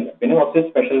സ്റ്റാർട്ട് ചെയ്യുന്നത്. പിന്നെ കുറച്ച്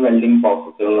സ്പെഷ്യൽ വെൽഡിംഗ്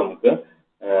പ്രോസസ്സുകൾ നമുക്ക്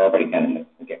പഠിക്കാനുണ്ട്.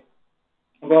 ഓക്കെ,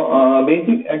 അപ്പോൾ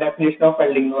ബേസിക് ഡെഫിനേഷൻ ഓഫ്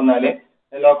വെൽഡിംഗ് എന്ന് പറഞ്ഞാൽ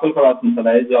ലോക്കൽ പ്രോസസ്,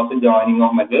 അതായത് ലോക്കൽ ജോയിനിങ്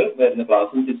ഓഫ് മെറ്റൽ വരുന്ന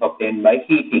process is obtained by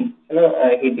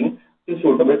heating to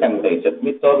suitable temperature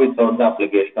with or without the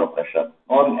application of pressure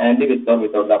or and with or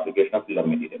without the application of filler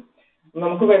material.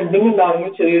 നമുക്ക് welding ഉണ്ടാണെങ്കിൽ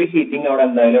ചെറിയൊരു heating അവിടെ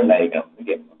എന്തായാലും ഉണ്ടായിരിക്കണം.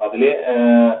 Okay, അപ്പൊ അതില്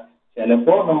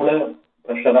ചിലപ്പോ നമ്മൾ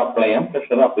പ്രഷർ അപ്ലൈ ചെയ്യാം,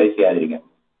 പ്രഷർ അപ്ലൈ ചെയ്യാതിരിക്കാം.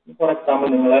 ഫോർ എക്സാമ്പിൾ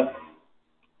നിങ്ങൾ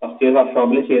ഫസ്റ്റ് ഇയർ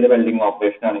വർക്ക്ഷോപ്പിൽ ചെയ്ത വെൽഡിംഗ്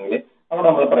ഓപ്പറേഷൻ ആണെങ്കിൽ അവിടെ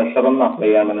നമ്മൾ പ്രഷർ ഒന്നും അപ്ലൈ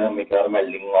ചെയ്യാമെന്ന് മിക്കവാറും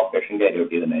വെൽഡിംഗ് ഓപ്പറേഷൻ ക്യാരി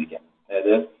ഔട്ട് ചെയ്തിട്ടുണ്ടായിരിക്കാം.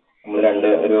 അതായത് നമ്മൾ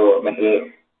ഒരു മെറ്റൽ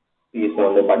പീസ്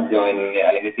കൊണ്ട് ബഡ് ജോയിനിങ്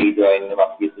അല്ലെങ്കിൽ T joining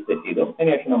work piece set ചെയ്തു.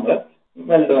 അതിനുശേഷം നമ്മൾ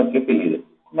വെൽഡ് വർക്ക് ഫിൽ ചെയ്തു.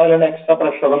 അതിലൂടെ എക്സ്ട്രാ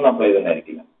പ്രഷർ ഒന്നും അപ്ലൈ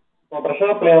ചെയ്തിട്ടുണ്ടായിരിക്കില്ല. അപ്പോൾ പ്രഷർ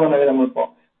അപ്ലൈ ചെയ്യാൻ പറഞ്ഞാൽ നമ്മളിപ്പോൾ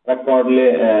റെക്കോർഡിൽ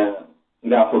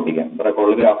ഗ്രാഫ് ഒട്ടിക്കാം.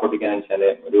 റെക്കോർഡിൽ ഗ്രാഫ് ഒട്ടിക്കാന്ന് വെച്ചാൽ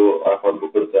ഒരു റെക്കോർഡ്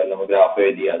ബുക്ക് എടുത്താൽ നമ്മൾ ഗ്രാഫ്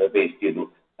എഴുതി അത് പേസ്റ്റ് ചെയ്തു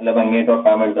നല്ല ഭംഗിയായിട്ട്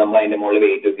ഒട്ടാൻ വേണ്ടി നമ്മൾ അതിന്റെ മുകളിൽ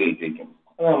വെയിറ്റ് ഒക്കെ എഴുതി വയ്ക്കും.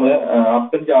 അപ്പോൾ നമ്മൾ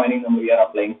ആഫ്റ്റർ ജോയിനിങ് നമ്മൾ V R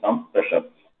applying some pressure.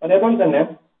 അതേപോലെ തന്നെ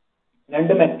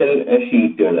രണ്ട് മെറ്റൽ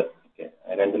ഷീറ്റുകൾ,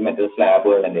 രണ്ട് മെറ്റൽ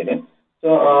സ്ലാബുകൾ എന്തെങ്കിലും.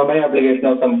 So by application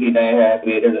of some heat I have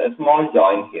created a small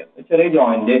joint here. ചെറിയ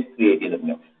ജോയിന്റ് ക്രിയേറ്റ്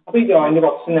ചെയ്തിട്ടുണ്ട്. അപ്പോൾ ഈ ജോയിന്റ്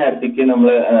കുറച്ച് നേരത്തേക്ക് നമ്മൾ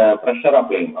പ്രഷർ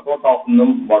അപ്ലൈ ചെയ്യും. അപ്പോൾ ടോപ്പിൽ നിന്നും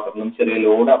ബോട്ടത്തിൽ നിന്നും ചെറിയ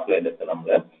ലോഡ് അപ്ലൈ ചെയ്തിട്ട് നമ്മൾ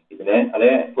ഇതിനെ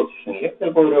അതേ പൊസിഷനിൽ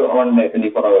ചിലപ്പോൾ ഒരു 1 day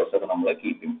 24 hours ഒക്കെ നമ്മൾ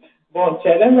കീപ്പ് ചെയ്യും. അപ്പോൾ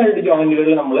ചില വെൽഡ്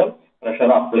ജോയിന്റുകളിൽ നമ്മൾ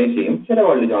പ്രഷർ അപ്ലൈ ചെയ്യും, ചില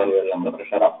വെൽഡ് ജോയിന്റുകളിൽ നമ്മൾ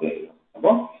പ്രഷർ അപ്ലൈ ചെയ്യും.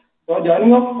 അപ്പോൾ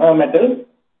joining of metal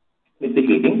with the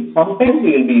heating, sometimes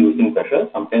we will be using pressure,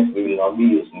 sometimes we will not be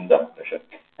using the pressure.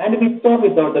 And with or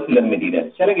without the filler material,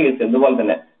 ചില case ഇതുപോലെ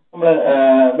തന്നെ നമ്മൾ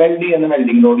weld ചെയ്യുന്ന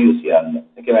welding road use ചെയ്യാറുണ്ട്.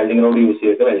 Okay, welding road use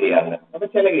ചെയ്തിട്ട് weld ചെയ്യാറുണ്ട്. അപ്പോൾ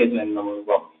ചില കേസിൽ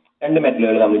നമ്മളിപ്പോൾ 2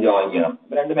 മെറ്റലുകൾ നമ്മൾ ജോയിൻ ചെയ്യണം.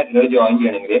 അപ്പോൾ 2 മെറ്റലുകൾ ജോയിൻ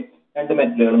ചെയ്യണമെങ്കിൽ 2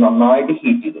 മെറ്റലുകൾ നന്നായിട്ട്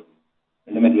ഹീറ്റ് ചെയ്തു.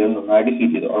 2 മെറ്റലുകൾ നന്നായിട്ട്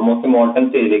ഹീറ്റ് ചെയ്തു, ഓൾമോസ്റ്റ് മോൾട്ടൺ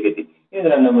സ്റ്റേജിലേക്ക് എത്തി.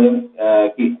 ഇതിലാണ് നമ്മൾ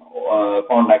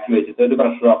കോൺടാക്ട് വെച്ചിട്ട് ഒരു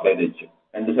പ്രഷർ അപ്ലൈ ചെയ്ത് വെച്ചു,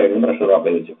 2 സൈഡിലും പ്രഷർ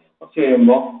അപ്ലൈ വെച്ചു. കുറച്ച്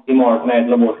കഴിയുമ്പോൾ ഈ മോൾട്ടൺ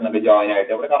ആയിട്ടുള്ള പോർഷനൊക്കെ ജോയിൻ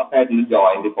ആയിട്ട് ഇവിടെ കറക്റ്റ് ആയിട്ടുള്ള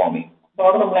ജോയിന്റ് ഫോം ചെയ്യും. അപ്പോൾ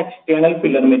അവിടെ നമ്മൾ എക്സ്റ്റേണൽ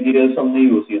ഫില്ലർ മെറ്റീരിയൽസ് ഒന്നും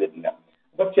യൂസ് ചെയ്തിട്ടില്ല.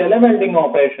 അപ്പോൾ ചില വെൽഡിംഗ്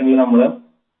ഓപ്പറേഷനിൽ നമ്മൾ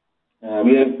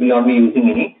we will not be using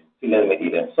any filler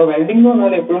material. So welding എന്ന്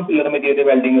പറഞ്ഞാൽ എപ്പോഴും filler material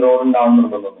വെൽഡിംഗ് റോഡ് ഉണ്ടാവണം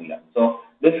നിർബന്ധമൊന്നുമില്ല. So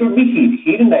there should be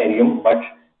heat ഉണ്ടായിരിക്കും, but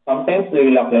sometimes we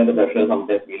will apply the pressure,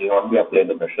 sometimes we will not be apply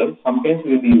the pressure, sometimes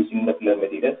we will be using the filler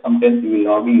material, sometimes we will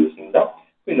not be using the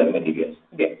filler materials.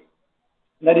 Okay,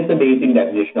 that is the basic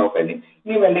definition of welding.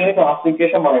 In welding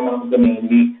classification പറയുമ്പോൾ നമുക്ക്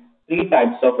mainly 3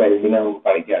 types of welding നമുക്ക്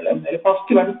പഠിക്കാനുള്ളത്. അതിൽ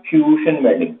first one fusion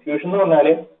welding. Fusion എന്ന് പറഞ്ഞാൽ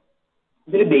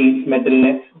ഇതിൽ base മെറ്റലിനെ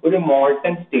ഒരു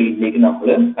molten സ്റ്റേജിലേക്ക് നമ്മൾ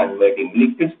കൺവേർട്ട് ചെയ്യും.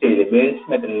 ലിക്വിഡ് സ്റ്റേജ്, ബേസ്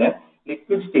മെറ്റലിനെ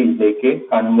ലിക്വിഡ് സ്റ്റേജിലേക്ക്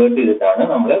കൺവേർട്ട് ചെയ്തിട്ടാണ്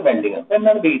നമ്മൾ വെൽഡിങ്. അപ്പോൾ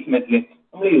എന്താണ് ബേസ് മെറ്റൽ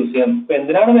നമ്മൾ യൂസ് ചെയ്യാം? ഇപ്പോൾ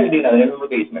എന്തിനാണ് വെൽഡ് ചെയ്യുന്നത് അതിനാണ് നമ്മൾ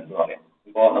ബേസ് മെറ്റൽ എന്ന് പറയാം.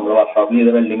 ഇപ്പോൾ നമ്മൾ വർക്ക്ഷോപ്പിൽ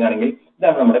ചെയ്ത വെൽഡിംഗ് ആണെങ്കിൽ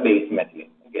ഇതാണ് നമ്മുടെ base metal.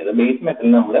 Okay, base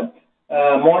metal നമ്മൾ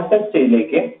മോൾട്ടൺ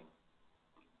സ്റ്റേജിലേക്ക്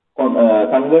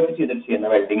കൺവേർട്ട് ചെയ്തിട്ട് ചെയ്യുന്ന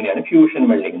വെൽഡിങ്ങിനെയാണ് ഫ്യൂഷൻ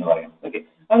വെൽഡിംഗ് എന്ന് പറയാം. ഓക്കെ,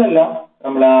 അതല്ല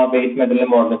നമ്മൾ ആ ബേസ് മെറ്റലിനെ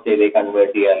മോൾട്ടൺ സ്റ്റേജിലേക്ക്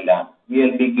കൺവേർട്ട് ചെയ്യാറില്ല, we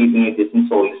will be keeping it in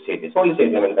solid state. Solid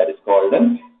state level, that is called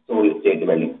solid state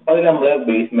welding. അതിൽ നമ്മൾ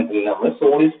ബേസ് മെറ്റലിൽ നമ്മൾ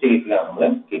സോളിഡ് സ്റ്റേറ്റിലാണ് നമ്മൾ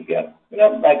കീപ്പ് ചെയ്യാറ്. പിന്നെ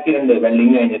ബാക്കി 2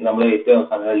 വെൽഡിംഗ് കഴിഞ്ഞിട്ട് നമ്മൾ ഏറ്റവും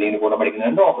അവസാനം വെൽഡിങ്ങിന് കൂടെ പഠിക്കുന്ന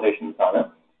 2 ഓപ്പറേഷൻസ് ആണ്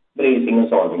ബ്രേസിംഗും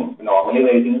സോൾഡറിങ്ങും. നോർമലി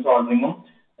ബ്രേസിംഗും സോൾഡറിങ്ങും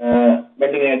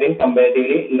വെൽഡിങ്ങിനായിട്ട്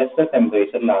കമ്പാരിറ്റീവ്ലി ലെസ്സർ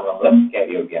ടെമ്പറേച്ചറിലാണ് നമ്മൾ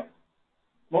ക്യാരി ഔട്ട് ചെയ്യുക.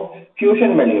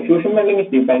 Fusion welding is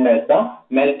defined as the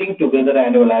melting together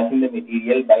and collapsing the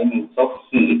material by means of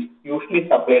heat, usually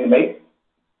supplied by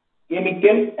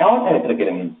chemical or electrical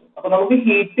means. അപ്പോൾ നമുക്ക്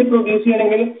ഹീറ്റ് പ്രൊഡ്യൂസ്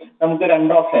ചെയ്യണമെങ്കിൽ നമുക്ക്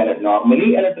 2 option. Normally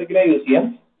ഇലക്ട്രിക്കലായി use ചെയ്യാം,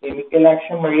 chemical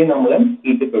action വഴി നമ്മൾ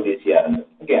heat produce ചെയ്യാറുണ്ട്.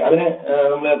 Okay, അതിന്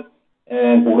നമ്മൾ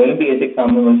കൂടുതലും PSC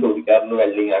എക്സാമിന് നമ്മൾ ചോദിക്കാറുള്ള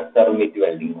വെൽഡിംഗ് ആണ് തെർമിറ്റ്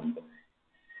വെൽഡിംഗ്.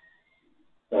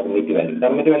 തെർമിറ്റ്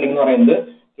വെൽഡിംഗ് എന്ന് പറയുന്നത്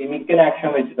കെമിക്കൽ ആക്ഷൻ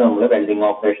വെച്ചിട്ട് നമ്മൾ വെൽഡിംഗ്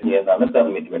ഓപ്പറേഷൻ ചെയ്യുന്നതാണ്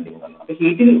തെർമിറ്റ് വെൽഡിംഗ് എന്ന് പറയുന്നത്. അപ്പോൾ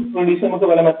ഹീറ്റ് പ്രൊഡ്യൂസ് നമുക്ക്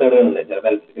പല മെത്തേഡുകളുണ്ട്, ചിലപ്പോൾ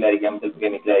ഇലക്ട്രിക്കലായിരിക്കാം, ചിലപ്പോൾ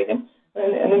കെമിക്കലായിരിക്കാം,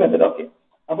 എന്ന മെത്തേഡ്. ഓക്കെ,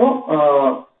 അപ്പോൾ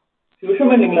ഫ്യൂഷൻ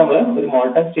വെൽഡിംഗ് നമ്മൾ ഒരു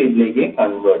മോൾട്ടൺ സ്റ്റേജിലേക്ക്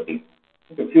കൺവേർട്ട് ചെയ്യും.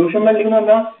 ഫ്യൂഷൻ വെൽഡിംഗ് എന്ന്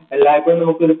പറഞ്ഞാൽ എല്ലായ്പ്പോഴും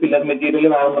നമുക്ക് ഒരു ഫില്ലർ മെറ്റീരിയൽ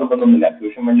വേണം നിർബന്ധമൊന്നുമില്ല.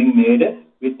 Fusion welding made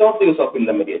without use of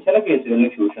filler material. ചില കേസുകളിൽ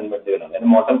ഫ്യൂഷൻ വെൽഡുകളുണ്ട്, അതായത്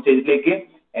മോൾട്ടൺ സ്റ്റേജിലേക്ക്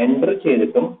എൻ്റർ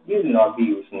ചെയ്തിട്ടും we will not be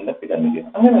using the filler material.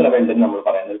 അങ്ങനെയുള്ള വെൽഡിന് നമ്മൾ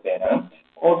പറയുന്ന ഒരു പേരാണ്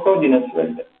ഓട്ടോജിനസ്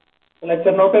വെൽഡ്.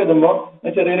 ലെക്ചർ നോട്ട് എഴുതുമ്പോൾ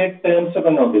ചെറിയ ടേംസ്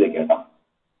ഒക്കെ നോട്ട് ചെയ്തേക്കാം കേട്ടോ.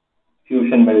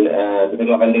 Fusion weld,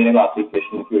 വെൽഡിങ്ങിന്റെ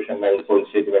classification, fusion weld, solid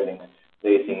state welding,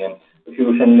 bracing.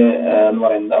 ഫ്യൂഷനിൽ എന്ന്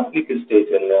പറയുന്ന ലിക്വിഡ്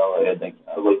സ്റ്റേജുകളിൽ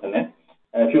അതുപോലെ തന്നെ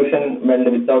ഫ്യൂഷൻ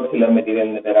വെൽഡ് വിത്തൗട്ട് ഫില്ലർ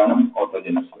മെറ്റീരിയലിന്റെ പേരാണ്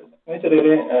ഓട്ടോജിനസ് വെൽഡ്. അങ്ങനെ ചെറിയ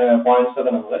പോയിന്റ്സ്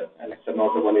ഒക്കെ നമ്മൾ ലെക്ചർ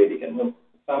നോട്ട് പോലെ എഴുതിക്കുന്നു.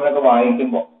 എക്സാമിനൊക്കെ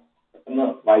വായിക്കുമ്പോൾ പെട്ടെന്ന്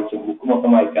വായിച്ചു ബുക്ക്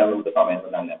മൊത്തം വായിക്കാൻ നമുക്ക് സമയം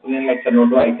തന്നില്ല. അപ്പോൾ ഞാൻ ലെക്ചർ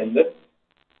നോട്ട് വായിക്കുന്നത്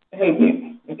ഹെൽപ്പ് ചെയ്യും.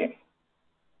 ഓക്കെ,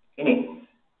 ഇനി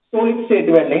solid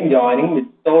state welding joining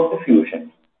without fusion.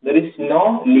 There is no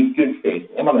liquid phase.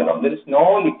 ഞാൻ പറഞ്ഞല്ലോ, there is no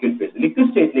liquid phase. Liquid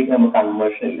സ്റ്റേറ്റിലേക്ക് നമുക്ക്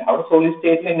കൺവേർഷൻ ഇല്ല. അവിടെ സോളിഡ്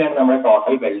സ്റ്റേറ്റിൽ തന്നെയാണ് നമ്മുടെ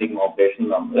ടോട്ടൽ വെൽഡിംഗ് ഓപ്പറേഷൻ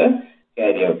നമ്മൾ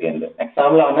ക്യാരി ഔട്ട് ചെയ്യുന്നത്.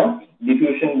 എക്സാമ്പിൾ ആണ്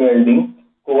diffusion welding,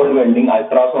 called welding,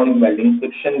 ultrasonic welding,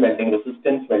 friction welding,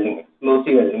 resistance welding,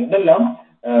 explosive welding. ഇതെല്ലാം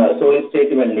സോളിഡ്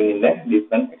സ്റ്റേറ്റ് വെൽഡിംഗിന്റെ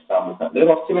ഡിഫറെന്റ് എക്സാമ്പിൾസ് ആണ്. ഇതിൽ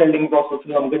കുറച്ച് വെൽഡിംഗ്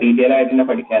പ്രോസസ്സിൽ നമുക്ക് ഡീറ്റെയിൽ ആയിട്ട് തന്നെ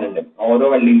പഠിക്കാനുണ്ട്. ഓരോ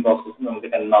വെൽഡിംഗ് പ്രോസസ്സും നമുക്ക്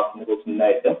 10 മാർക്സിന്റെ ക്വസ്റ്റ്യൻ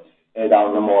ആയിട്ട്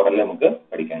എഴുതാവുന്ന മോഡൽ നമുക്ക്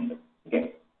പഠിക്കാനുണ്ട്. ഓക്കെ,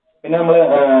 പിന്നെ നമ്മൾ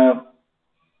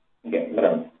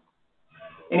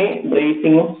ഇനി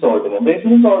ബ്രേസിംഗും സോൾഡിങ്ങും.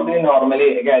 ബ്രേസിംഗും സോൾഡിങ്ങും നോർമലി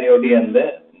ക്യാരി ഔട്ട് ചെയ്യുന്നത്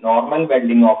നോർമൽ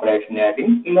വെൽഡിംഗ് ഓപ്പറേഷനായിട്ട്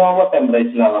ലോവർ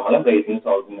ടെമ്പറേച്ചറിലാണ് നമ്മൾ ബ്രേസിംഗ്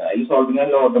സോൾഡിങ്. അതിൽ സോൾഡിങ്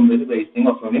ലോവർ ടെമ്പറേച്ചർ, ബ്രേസിംഗ്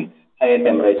കുറച്ചുകൂടി ഹയർ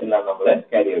ടെമ്പറേച്ചറിലാണ് നമ്മൾ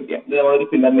ക്യാരി ഔട്ട് ചെയ്യുക. ഇത് നമ്മളൊരു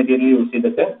ഫില്ലർ മെറ്റീരിയൽ യൂസ്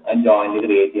ചെയ്തിട്ട് ജോയിന്റ്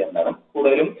ക്രിയേറ്റ് ചെയ്യുന്നതാണ്.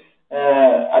 കൂടുതലും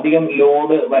അധികം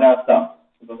ലോഡ് വരാത്ത,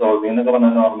 ഇപ്പോൾ സോൾഡിങ് എന്നൊക്കെ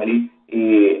പറഞ്ഞാൽ നോർമലി ഈ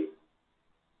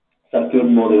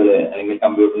സർക്യൂട്ട് ബോർഡുകൾ അല്ലെങ്കിൽ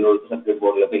കമ്പ്യൂട്ടറിലുള്ള സർക്യൂട്ട്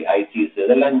ബോർഡുകൾ, ICs,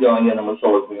 ഇതെല്ലാം ജോയിൻ ചെയ്യാൻ നമ്മൾ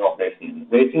സോൾഡിങ് ഓപ്പറേഷൻ ചെയ്യുന്നത്.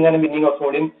 ബ്രേസിംഗ് ആണ് പിന്നെയും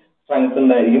കുറച്ചുകൂടി സ്ട്രെങ്ത്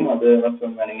ഉണ്ടായിരിക്കും. അത്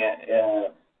കുറച്ചുകൂടി വേണമെങ്കിൽ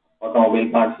ഓട്ടോമൊബൈൽ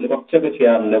പാർട്സിൽ കുറച്ചൊക്കെ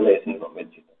ചെയ്യാറുണ്ട് ബ്രേസിംഗ്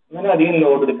വെച്ചിട്ട്. എന്നാലും അധികം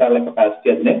ലോഡ് എടുക്കാനുള്ള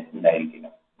കപ്പാസിറ്റി അതിന് ഉണ്ടായിരിക്കില്ല.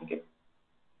 ഓക്കെ,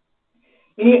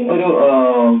 ഇനി ഒരു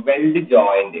വെൽഡ്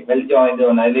ജോയിന്റ് എന്ന്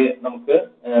പറഞ്ഞാൽ നമുക്ക്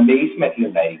ബേസ് മെറ്റൽ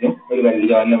ഉണ്ടായിരിക്കും. ഒരു വെൽഡ്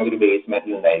ജോയിന്റ് നമുക്ക് ഒരു ബേസ്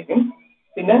മെറ്റൽ ഉണ്ടായിരിക്കും.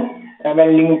 പിന്നെ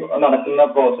വെൽഡിങ് നടക്കുന്ന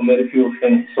പ്രോസസ്സിൽ ഒരു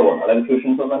ഫ്യൂഷൻ സോൺ, അതായത്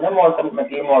ഫ്യൂഷൻ സോൺ എന്ന് പറഞ്ഞാൽ മോൾട്ടൺ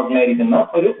മെറ്റൽ മോൾട്ടൺ ആയിരിക്കുന്ന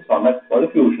ഒരു സോൺ,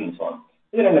 ഫ്യൂഷൻ സോൺ.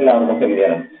 ഇത് രണ്ടെല്ലാവർക്കും ഫെമിലിയർ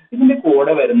ആണ്. ഇതിന്റെ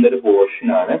കൂടെ വരുന്ന ഒരു പോർഷൻ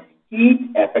ആണ് ഹീറ്റ്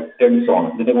എഫക്റ്റഡ് സോൺ.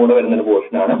 ഇതിന്റെ കൂടെ വരുന്ന ഒരു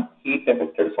പോർഷൻ ആണ് ഹീറ്റ്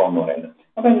എഫക്റ്റഡ് സോൺ എന്ന് പറയുന്നത്.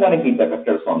 അപ്പൊ എന്താണ് ഹീറ്റ്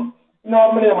എഫക്റ്റഡ് സോൺ?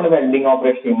 നോർമലി നമ്മൾ വെൽഡിംഗ്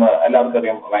ഓപ്പറേഷൻ ചെയ്യുമ്പോൾ എല്ലാവർക്കും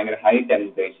അറിയാം ഭയങ്കര ഹൈ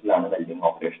ടെമ്പറേച്ചറിലാണ് വെൽഡിംഗ്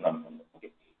ഓപ്പറേഷൻ നടക്കുന്നത്.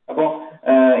 അപ്പോൾ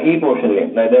ഈ പോർഷനിൽ,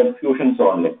 അതായത് ഫ്യൂഷൻ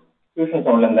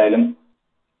സോണിൽ എന്തായാലും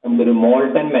നമുക്കൊരു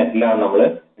മോൾട്ടൺ മെറ്റലാണ് നമ്മൾ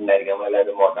ഉണ്ടായിരിക്കുക.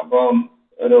 നമ്മളെല്ലാവരും മോൾട്ടൺ. അപ്പോൾ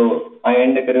ഒരു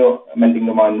അയണിന്റെ ഒക്കെ ഒരു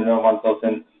മെൽറ്റിംഗ് പോയിന്റ്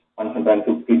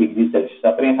 1150 ഡിഗ്രി സെൽഷ്യസ്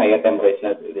അത്രയും ഹയർ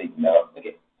ടെമ്പറേച്ചറിൽ ഇരിക്കുന്നുണ്ടാവും.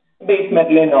 Okay. Base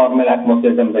metal normal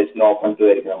atmosphere ടെമ്പറേച്ചറിൽ ഓപ്പൺ ടു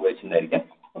ആയിരിക്കും നമ്മൾ വെച്ചിട്ടുണ്ടായിരിക്കാം.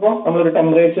 അപ്പോൾ നമ്മളൊരു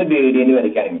ടെമ്പറേച്ചർ ഗ്രേഡിയന്റ്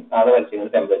വരയ്ക്കുകയാണെങ്കിൽ താഴെ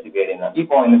വരച്ചിരിക്കുന്ന ടെമ്പറേച്ചർ ഗ്രേഡിയന്റ്, ഈ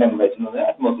പോയിന്റ് ടെമ്പറേച്ചർ എന്ന് പറഞ്ഞാൽ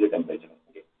atmosphere temperature.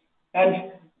 And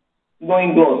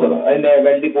going closer, അതിന്റെ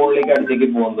വെൽഡ് പൂളിലേക്ക് അടുത്തേക്ക്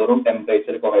പോകുന്നതോറും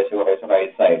ടെമ്പറേച്ചർ കുറേശ്ശെ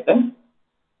റൈസ് ആയിട്ട്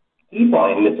ഈ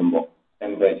പോയിന്റിൽ എത്തുമ്പോൾ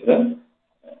ടെമ്പറേച്ചർ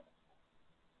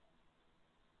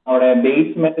അവിടെ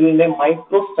ബേസ് മെറ്റലിന്റെ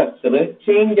മൈക്രോ സ്ട്രക്ചർ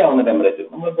ചേഞ്ച് ആവുന്ന ടെമ്പറേച്ചർ,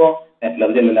 നമ്മളിപ്പോ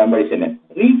മെറ്റലർജി എല്ലാം പഠിച്ചില്ലേ,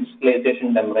 റീക്രിസ്റ്റലൈസേഷൻ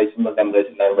ടെമ്പറേച്ചർ എല്ലാം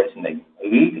പഠിച്ചിട്ടുണ്ടായിരിക്കും.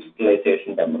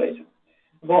 Recrystallisation temperature.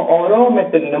 അപ്പോൾ ഓരോ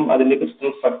മെറ്റലിനും അതിന്റെ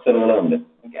ക്രിസ്റ്റൽ സ്ട്രക്ചറുകൾ ഉണ്ട്.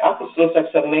 ആ ക്രിസ്റ്റൽ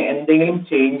സ്ട്രക്ചറിന് എന്തെങ്കിലും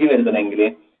ചേഞ്ച് വരുത്തണമെങ്കിൽ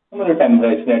നമ്മളൊരു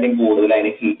ടെമ്പറേച്ചറിനായിട്ടും കൂടുതൽ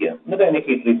അതിനെ ഹീറ്റ് ചെയ്യണം. എന്നിട്ട് അതിനെ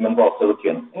ഹീറ്റ് ട്രീറ്റ്മെന്റ് പ്രോസസ്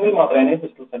ചെയ്യണം. എങ്കിൽ മാത്രമേ അതിന്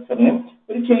ക്രിസ്റ്റൽ സ്ട്രക്ചറിന്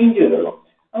ഒരു ചേഞ്ച് വരുള്ളൂ.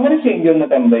 അങ്ങനെ ചേഞ്ച് വരുന്ന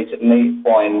ടെമ്പറേച്ചറിന്റെ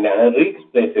പോയിന്റാണ്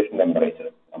റീക്രിസ്റ്റലൈസേഷൻ ടെമ്പറേച്ചർ.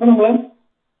 അപ്പൊ നമ്മൾ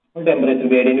ടെമ്പറേച്ചർ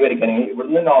ഗ്രേഡിയന്റ് വരയ്ക്കുകയാണെങ്കിൽ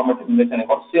ഇവിടുന്ന് നോർമൽ ടെമ്പറേച്ചർ ആണ്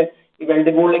കുറച്ച് ഈ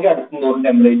വെൽഡ് പൂളിലേക്ക് അടുത്തുന്നതോറും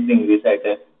ടെമ്പറേച്ചർ ഇൻക്രീസ്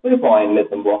ആയിട്ട് ഒരു പോയിന്റിൽ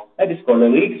എത്തുമ്പോൾ that is called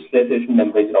recrystallisation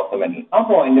temperature of the metal. ആ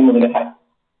പോയിന്റ് മുതൽ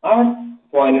ആ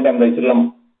പോയിന്റ് ടെമ്പറേച്ചറിലും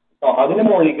അതിന്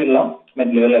മുകളിലേക്കുള്ള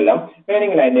മെറ്റലുകളെല്ലാം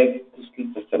വേണമെങ്കിൽ അതിന്റെ ക്രിസ്റ്റൽ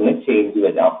സ്ട്രക്ചറിന് ചേഞ്ച്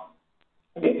വരാം.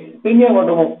 ഓക്കെ. പിന്നെ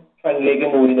അങ്ങോട്ട് ഫ്രണ്ടിലേക്ക്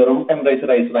മൂവ് ചെയ്തോറും ടെമ്പറേച്ചർ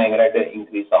റൈസ് ഭയങ്കരമായിട്ട്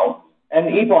ഇൻക്രീസ് ആവും. ആൻഡ്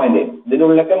ഈ പോയിന്റ്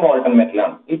ഇതിനുള്ളിലൊക്കെ മോൾട്ടൺ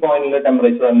മെറ്റലാണ്. ഈ പോയിന്റിലെ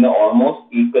ടെമ്പറേച്ചർ തന്നെ almost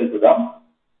equal to the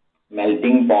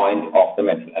melting point of the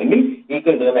metal, അല്ലെങ്കിൽ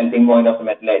equal to the melting point of the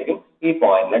metal ആയിരിക്കും ഈ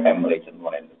പോയിന്റിലെ ടെമ്പറേച്ചർ എന്ന്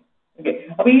പറയുന്നത്. ഓക്കെ.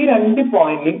 അപ്പൊ ഈ രണ്ട്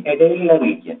പോയിന്റിലും ഇടയിലുള്ള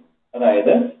റീജിയൻ,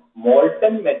 അതായത്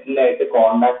മോൾട്ടൺ മെറ്റലായിട്ട്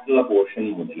കോണ്ടാക്ട് ഉള്ള പോർഷൻ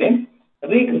മുതൽ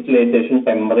റീക്രിസ്റ്റലൈസേഷൻ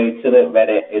ടെമ്പറേച്ചർ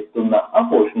വരെ എത്തുന്ന ആ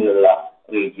പോർഷനിലുള്ള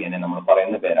റീജിയനെ നമ്മൾ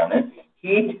പറയുന്ന പേരാണ്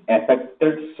heat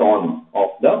affected zone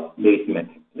of the base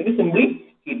metal, അല്ലെങ്കിൽ സിംപ്ലി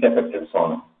ഹീറ്റ് എഫക്റ്റഡ്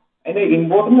സോൺ. അതിന്റെ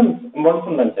ഇമ്പോർട്ടൻസ്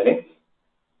എന്താണെന്ന് വെച്ചാൽ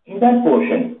in that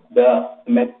portion the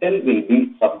metal will be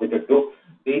subjected to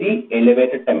very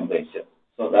elevated temperature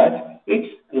so that its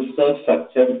crystal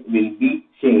structure will be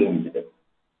changed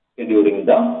during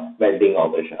the welding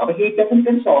operation. അപ്പോൾ heat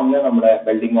affected സോണിന് നമ്മുടെ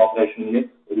welding ഓപ്പറേഷനിൽ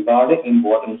ഒരുപാട്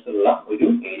importance ഉള്ള ഒരു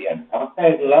area ആണ്. Correct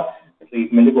ആയിട്ടുള്ള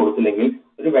treatment കൊടുത്തില്ലെങ്കിൽ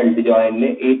ഒരു weld ജോയിന്റിൽ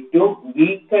ഏറ്റവും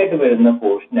വീക്ക് ആയിട്ട് വരുന്ന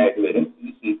പോർഷൻ ആയിട്ട് വരും ഈ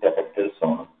ഹീറ്റ് എഫക്റ്റഡ്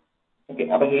സോൺ. ഓക്കെ.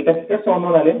 അപ്പൊ ഹീറ്റ് എഫക്റ്റഡ് സോൺ എന്ന്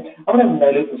പറഞ്ഞാൽ അവിടെ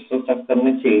എന്തായാലും ക്രിസ്റ്റൽ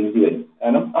സ്ട്രക്ചറിന് ചേഞ്ച് വരും.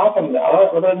 കാരണം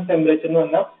അവിടെ ടെമ്പറേച്ചർ എന്ന്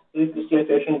പറഞ്ഞാൽ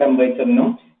റീക്രിസ്റ്റലൈസേഷൻ ടെമ്പറേച്ചറിനും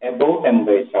എബോവ്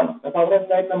ടെമ്പറേച്ചർ ആണ്. അപ്പൊ അവിടെ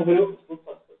എന്തായാലും നമുക്കൊരു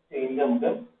ചേഞ്ച്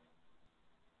നമുക്ക്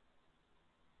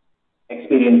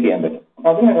എക്സ്പീരിയൻസ് ചെയ്യാൻ പറ്റും. അപ്പൊ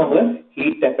അതിനാണ് നമ്മൾ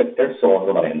ഹീറ്റ് എഫക്റ്റഡ് സോൺ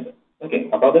എന്ന് പറയുന്നത്. ഓക്കെ.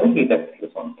 അപ്പൊ അതാണ് ഹീറ്റ് എഫക്റ്റഡ്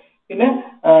സോൺ. പിന്നെ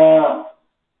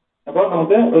അപ്പോൾ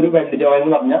നമുക്ക് ഒരു വെൽഡ് ജോയിന്റ്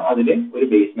എന്ന് പറഞ്ഞാൽ അതിൽ ഒരു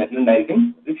ബേസ് മെറ്റൽ ഉണ്ടായിരിക്കും,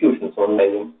 ഒരു ഫ്യൂഷൻ സോൺ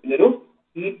ഉണ്ടായിരിക്കും, പിന്നെ ഒരു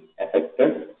ഹീറ്റ്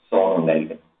എഫക്റ്റഡ് സോൺ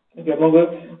ഉണ്ടായിരിക്കും. ഓക്കെ. നമുക്ക്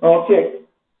കുറച്ച്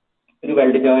ഒരു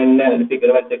വെൽഡ് ജോയിന്റിന്റെ ഒരു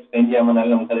ഫിഗർ വെച്ച് എക്സ്പ്ലെയിൻ ചെയ്യാൻ പറഞ്ഞാൽ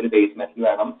നമുക്ക് അതിൽ ബേസ് മെറ്റൽ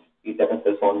വേണം, ഹീറ്റ്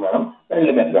എഫക്റ്റഡ് സോൺ വേണം,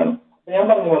 വെൽഡ് മെറ്റൽ വേണം. ഞാൻ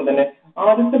പറഞ്ഞ പോലെ തന്നെ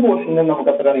ആദ്യത്തെ പോർഷനിൽ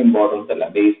നമുക്ക് അത്ര ഇമ്പോർട്ടൻസ് അല്ല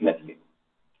ബേസ് മെറ്റൽ.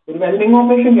 ഒരു വെൽഡിംഗ്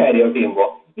ഓപ്പറേഷൻ ക്യാരി ഔട്ട് ചെയ്യുമ്പോൾ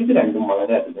ഇത് രണ്ടും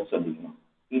വളരെയധികം ശ്രദ്ധിക്കണം.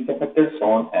 Heat affected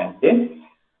zone and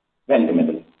weld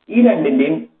metal, ഈ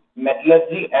രണ്ടിന്റെയും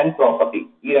മെറ്റലർജി ആൻഡ് പ്രോപ്പർട്ടി,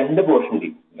 ഈ രണ്ട്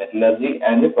പോർഷന്റെയും metallurgy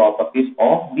and properties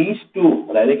of these two,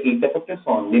 അതായത് heat affected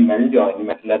സോണിന്റെയും weld joint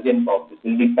metallurgy and properties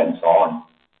will depends on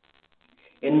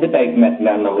എന്ത് ടൈപ്പ്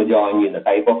മെറ്റലാണ് നമ്മൾ ജോയിൻ ചെയ്യുന്നത്,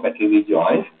 type of metal V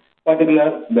join, particular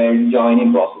weld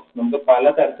joining process. നമുക്ക് പല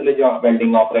തരത്തിലുള്ള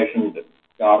വെൽഡിംഗ് ഓപ്പറേഷൻ ഉണ്ട്.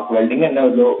 ആർക്ക് വെൽഡിംഗ് തന്നെ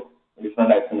ഒരു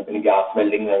ഡിഫറെന്റ് ടൈപ്സ് ഉണ്ട്. പിന്നെ ഗ്യാസ്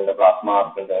വെൽഡിംഗ് ഉണ്ട്, പ്ലാസ്മ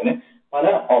ആർക്ക് ഉണ്ട്. അങ്ങനെ പല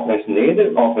ഓപ്പറേഷൻ, ഏത്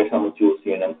ഓപ്പറേഷൻ നമ്മൾ ചൂസ്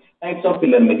ചെയ്യണം. ടൈപ്സ് ഓഫ്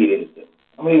ഫില്ലർ മെറ്റീരിയൽസ്,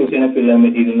 നമ്മൾ യൂസ് ചെയ്യുന്ന ഫില്ലർ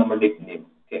മെറ്റീരിയൽ നമ്മൾ ഡിപ്പെൻഡ് ചെയ്യും.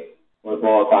 ഓക്കെ.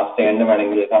 നമ്മളിപ്പോ കാസ്റ്റ് അയൺ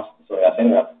വേണമെങ്കിൽ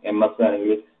MS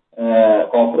വേണമെങ്കിൽ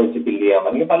കോപ്പർ വെച്ച് ഫില്ല് ചെയ്യാം,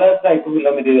 അല്ലെങ്കിൽ പല ടൈപ്പ് ഓഫ്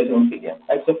ഫില്ലർ മെറ്റീരിയൽസ് നമുക്ക് ഫില്ല് ചെയ്യാം.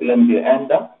 Types of filler material and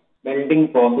the welding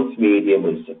process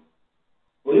variables.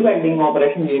 ഒരു വെൽഡിംഗ്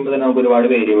ഓപ്പറേഷൻ ചെയ്യുമ്പോൾ തന്നെ നമുക്ക് ഒരുപാട്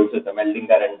വേരിയബിൾസ് കിട്ടും. വെൽഡിംഗ്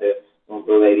കറണ്ട്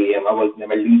നമുക്ക് വേരി ചെയ്യാം. അതുപോലെ തന്നെ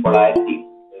വെൽഡിംഗ് പൊളാരിറ്റി,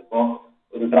 ഇപ്പോ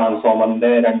ഒരു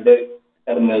ട്രാൻസ്ഫോമറിന്റെ രണ്ട്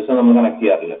ടെർമിനൽസ് നമ്മൾ കണക്ട്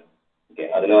ചെയ്യാറില്ല. ഓക്കെ.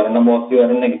 അതിൽ ഒരെണ്ണം പോസിറ്റീവ്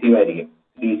ഒരെണ്ണം നെഗറ്റീവ് ആയിരിക്കും.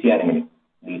 DC ആണെങ്കിൽ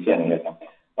കേട്ടോ.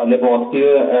 അപ്പൊ അതിൽ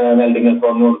പോസിറ്റീവ് വെൽഡിംഗ്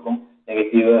ഇലക്ട്രോണിന് കൊടുക്കും,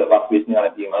 നെഗറ്റീവ് വർക്ക് പീസിന്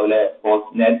കണക്ട് ചെയ്യും. അതുപോലെ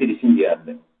നേരെ തിരിച്ചും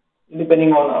ചെയ്യാറുണ്ട്,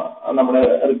 ഡിപ്പെൻഡിങ് ഓൺ നമ്മുടെ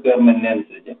റിക്വയർമെന്റിനെ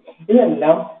അനുസരിച്ച്.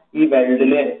 ഇതെല്ലാം ഈ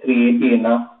വെൽഡിൽ ക്രിയേറ്റ് ചെയ്യുന്ന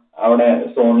അവിടെ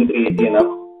സോണിൽ ക്രിയേറ്റ് ചെയ്യുന്ന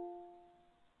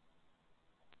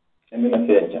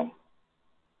മെസ്സേജ് അയച്ചോ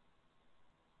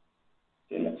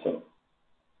ഇല്ല സോ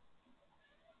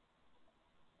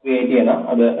ക്രിയേറ്റ് ചെയ്യണം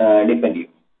അത് ഡിപ്പെൻഡ്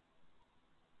ചെയ്യും.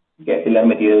 Okay, filler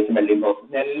materials welding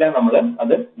process എല്ലാം നമ്മൾ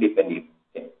അത് ഡിപ്പെൻഡ് ചെയ്യും.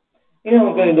 ഇനി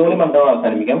നമുക്ക് ഇതുകൂടി മണ്ടം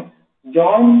അവസാനിപ്പിക്കാം.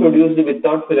 Joint produced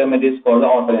without filler materials called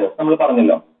ഓട്ടോജനസ്. നമ്മൾ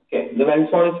പറഞ്ഞല്ലോ, okay, the weld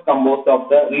zone is composed of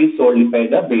the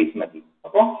റീസോളിഡിഫൈഡ് base metal.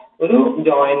 അപ്പോൾ ഒരു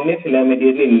ജോയിന്റിൽ ഫില്ലർ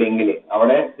മെറ്റീരിയൽ ഇല്ലെങ്കിൽ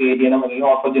അവിടെ ക്രിയേറ്റ് ചെയ്യണം, അല്ലെങ്കിൽ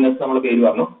ഓട്ടോജനസ് നമ്മൾ പേര്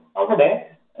പറഞ്ഞു, അവിടെ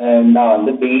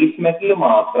ഉണ്ടാവുന്നത് ബേസ് മെറ്റൽ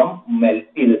മാത്രം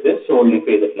മെൽറ്റ് ചെയ്തിട്ട്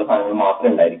സോളിഡിഫൈ ചെയ്തിട്ടുള്ള സാധനങ്ങൾ മാത്രമേ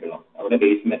ഉണ്ടായിരിക്കുള്ളൂ. അവിടെ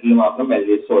ബേസ് മെറ്റൽ മാത്രം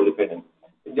മെൽറ്റ് ചെയ്ത് സോളിഡിഫൈ ചെയ്യും.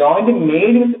 Joint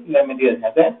made with filler material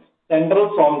has A central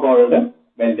zone called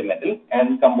weld metal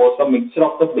and composed of mixture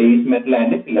of the base metal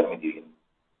and filler material.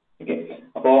 Okay,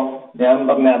 അപ്പോ ഞാൻ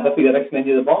പറഞ്ഞ നേരത്തെ ഫിഗർ എക്സ്പ്ലെയിൻ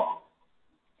ചെയ്തപ്പോ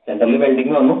സെൻട്രൽ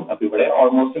വെൽഡിംഗ് വന്നു. അപ്പൊ ഇവിടെ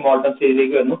ഓൾമോസ്റ്റ് മോൾട്ടൺ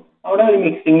സ്റ്റേജിലേക്ക് വന്നു. അവിടെ ഒരു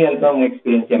മിക്സിംഗ് ചിലപ്പോൾ നമുക്ക്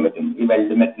എക്സ്പീരിയൻസ് ചെയ്യാൻ പറ്റും. ഈ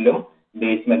വെൽഡ് മെറ്റലും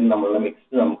ബേസ് മെറ്റലും നമ്മളുടെ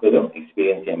മിക്സ് നമുക്കൊരു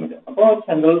എക്സ്പീരിയൻസ് ചെയ്യാൻ പറ്റും. അപ്പോൾ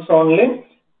സെൻട്രൽ സോണിൽ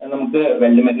നമുക്ക്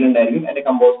വെൽഡ് മെറ്റൽ ഉണ്ടായിരിക്കും, അതിന്റെ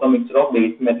composed mixture of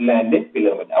base metal and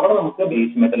filler metal. അവിടെ നമുക്ക്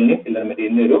ബേസ് മെറ്റലിന്റെയും ഫില്ലർ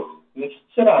മെറ്റീരിയലിന്റെ ഒരു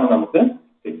മിക്സ്ചർ ആണ് നമുക്ക്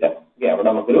കിട്ടുക. ഓക്കെ, അവിടെ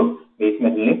നമുക്കൊരു ബേസ്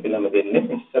മെറ്റലിന്റെയും ഫില്ലർ മെറ്റീരിയലിന്റെയും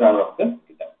മിക്സ്ചർ ആണ് നമുക്ക്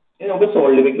കിട്ടുക. ഇനി നമുക്ക്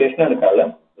സോളിഡിഫിക്കേഷൻ എടുക്കാനുള്ള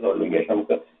സോളിഡിഫിക്കേഷൻ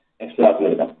നമുക്ക് നെക്സ്റ്റ് ക്ലാസ്സിൽ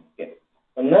എടുക്കാം. ഓക്കെ,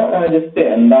 ഒന്ന് ജസ്റ്റ്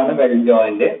എന്താണ് വെൽഡ്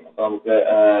ജോയിന്റ്. അപ്പൊ നമുക്ക്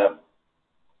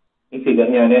ഈ ഫിഗർ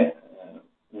ഞാൻ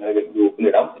ഗ്രൂപ്പിൽ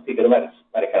ഇടാം. ഫിഗർ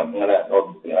വരയ്ക്കണം, നിങ്ങളുടെ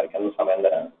നോട്ട്ബുക്കിൽ വരയ്ക്കാൻ സമയം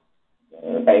തരാം,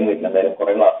 ടൈം കിട്ടില്ല, എന്തായാലും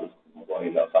കുറെ ക്ലാസ്സസ്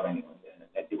പോയില്ല, സമയം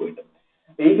നെറ്റ് പോയിട്ട്.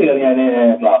 ഈ ഫിഗർ ഞാൻ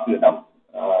ക്ലാസ്സിൽ ഇടാം.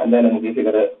 എന്തായാലും നമുക്ക് ഈ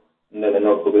ഫിഗർ എന്തായാലും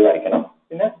നോട്ട്ബുക്കിൽ വരയ്ക്കണം.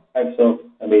 പിന്നെ types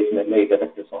of base metal, eight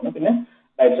effective zone, പിന്നെ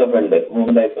types of weld,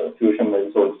 3 types fusion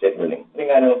weld, solid state welding, ഇത്രയും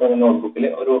കാര്യങ്ങളൊക്കെ നോട്ട്ബുക്കിൽ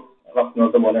ഒരു റഫ്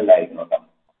നോട്ട് പോലെ ഉണ്ടായിരിക്കണം കേട്ടോ.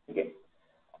 ഓക്കെ,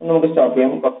 നമുക്ക് സ്റ്റോപ്പ്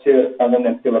ചെയ്യാം. കുറച്ച് സമയം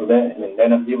നെറ്റ് വെറുതെ നിന്റെ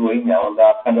എനർജി പോയി, ഞാൻ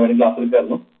കണ്ടുപിടി ക്ലാസ്സിൽ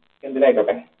കയറുന്നു,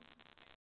 എന്തിനായിക്കോട്ടെ.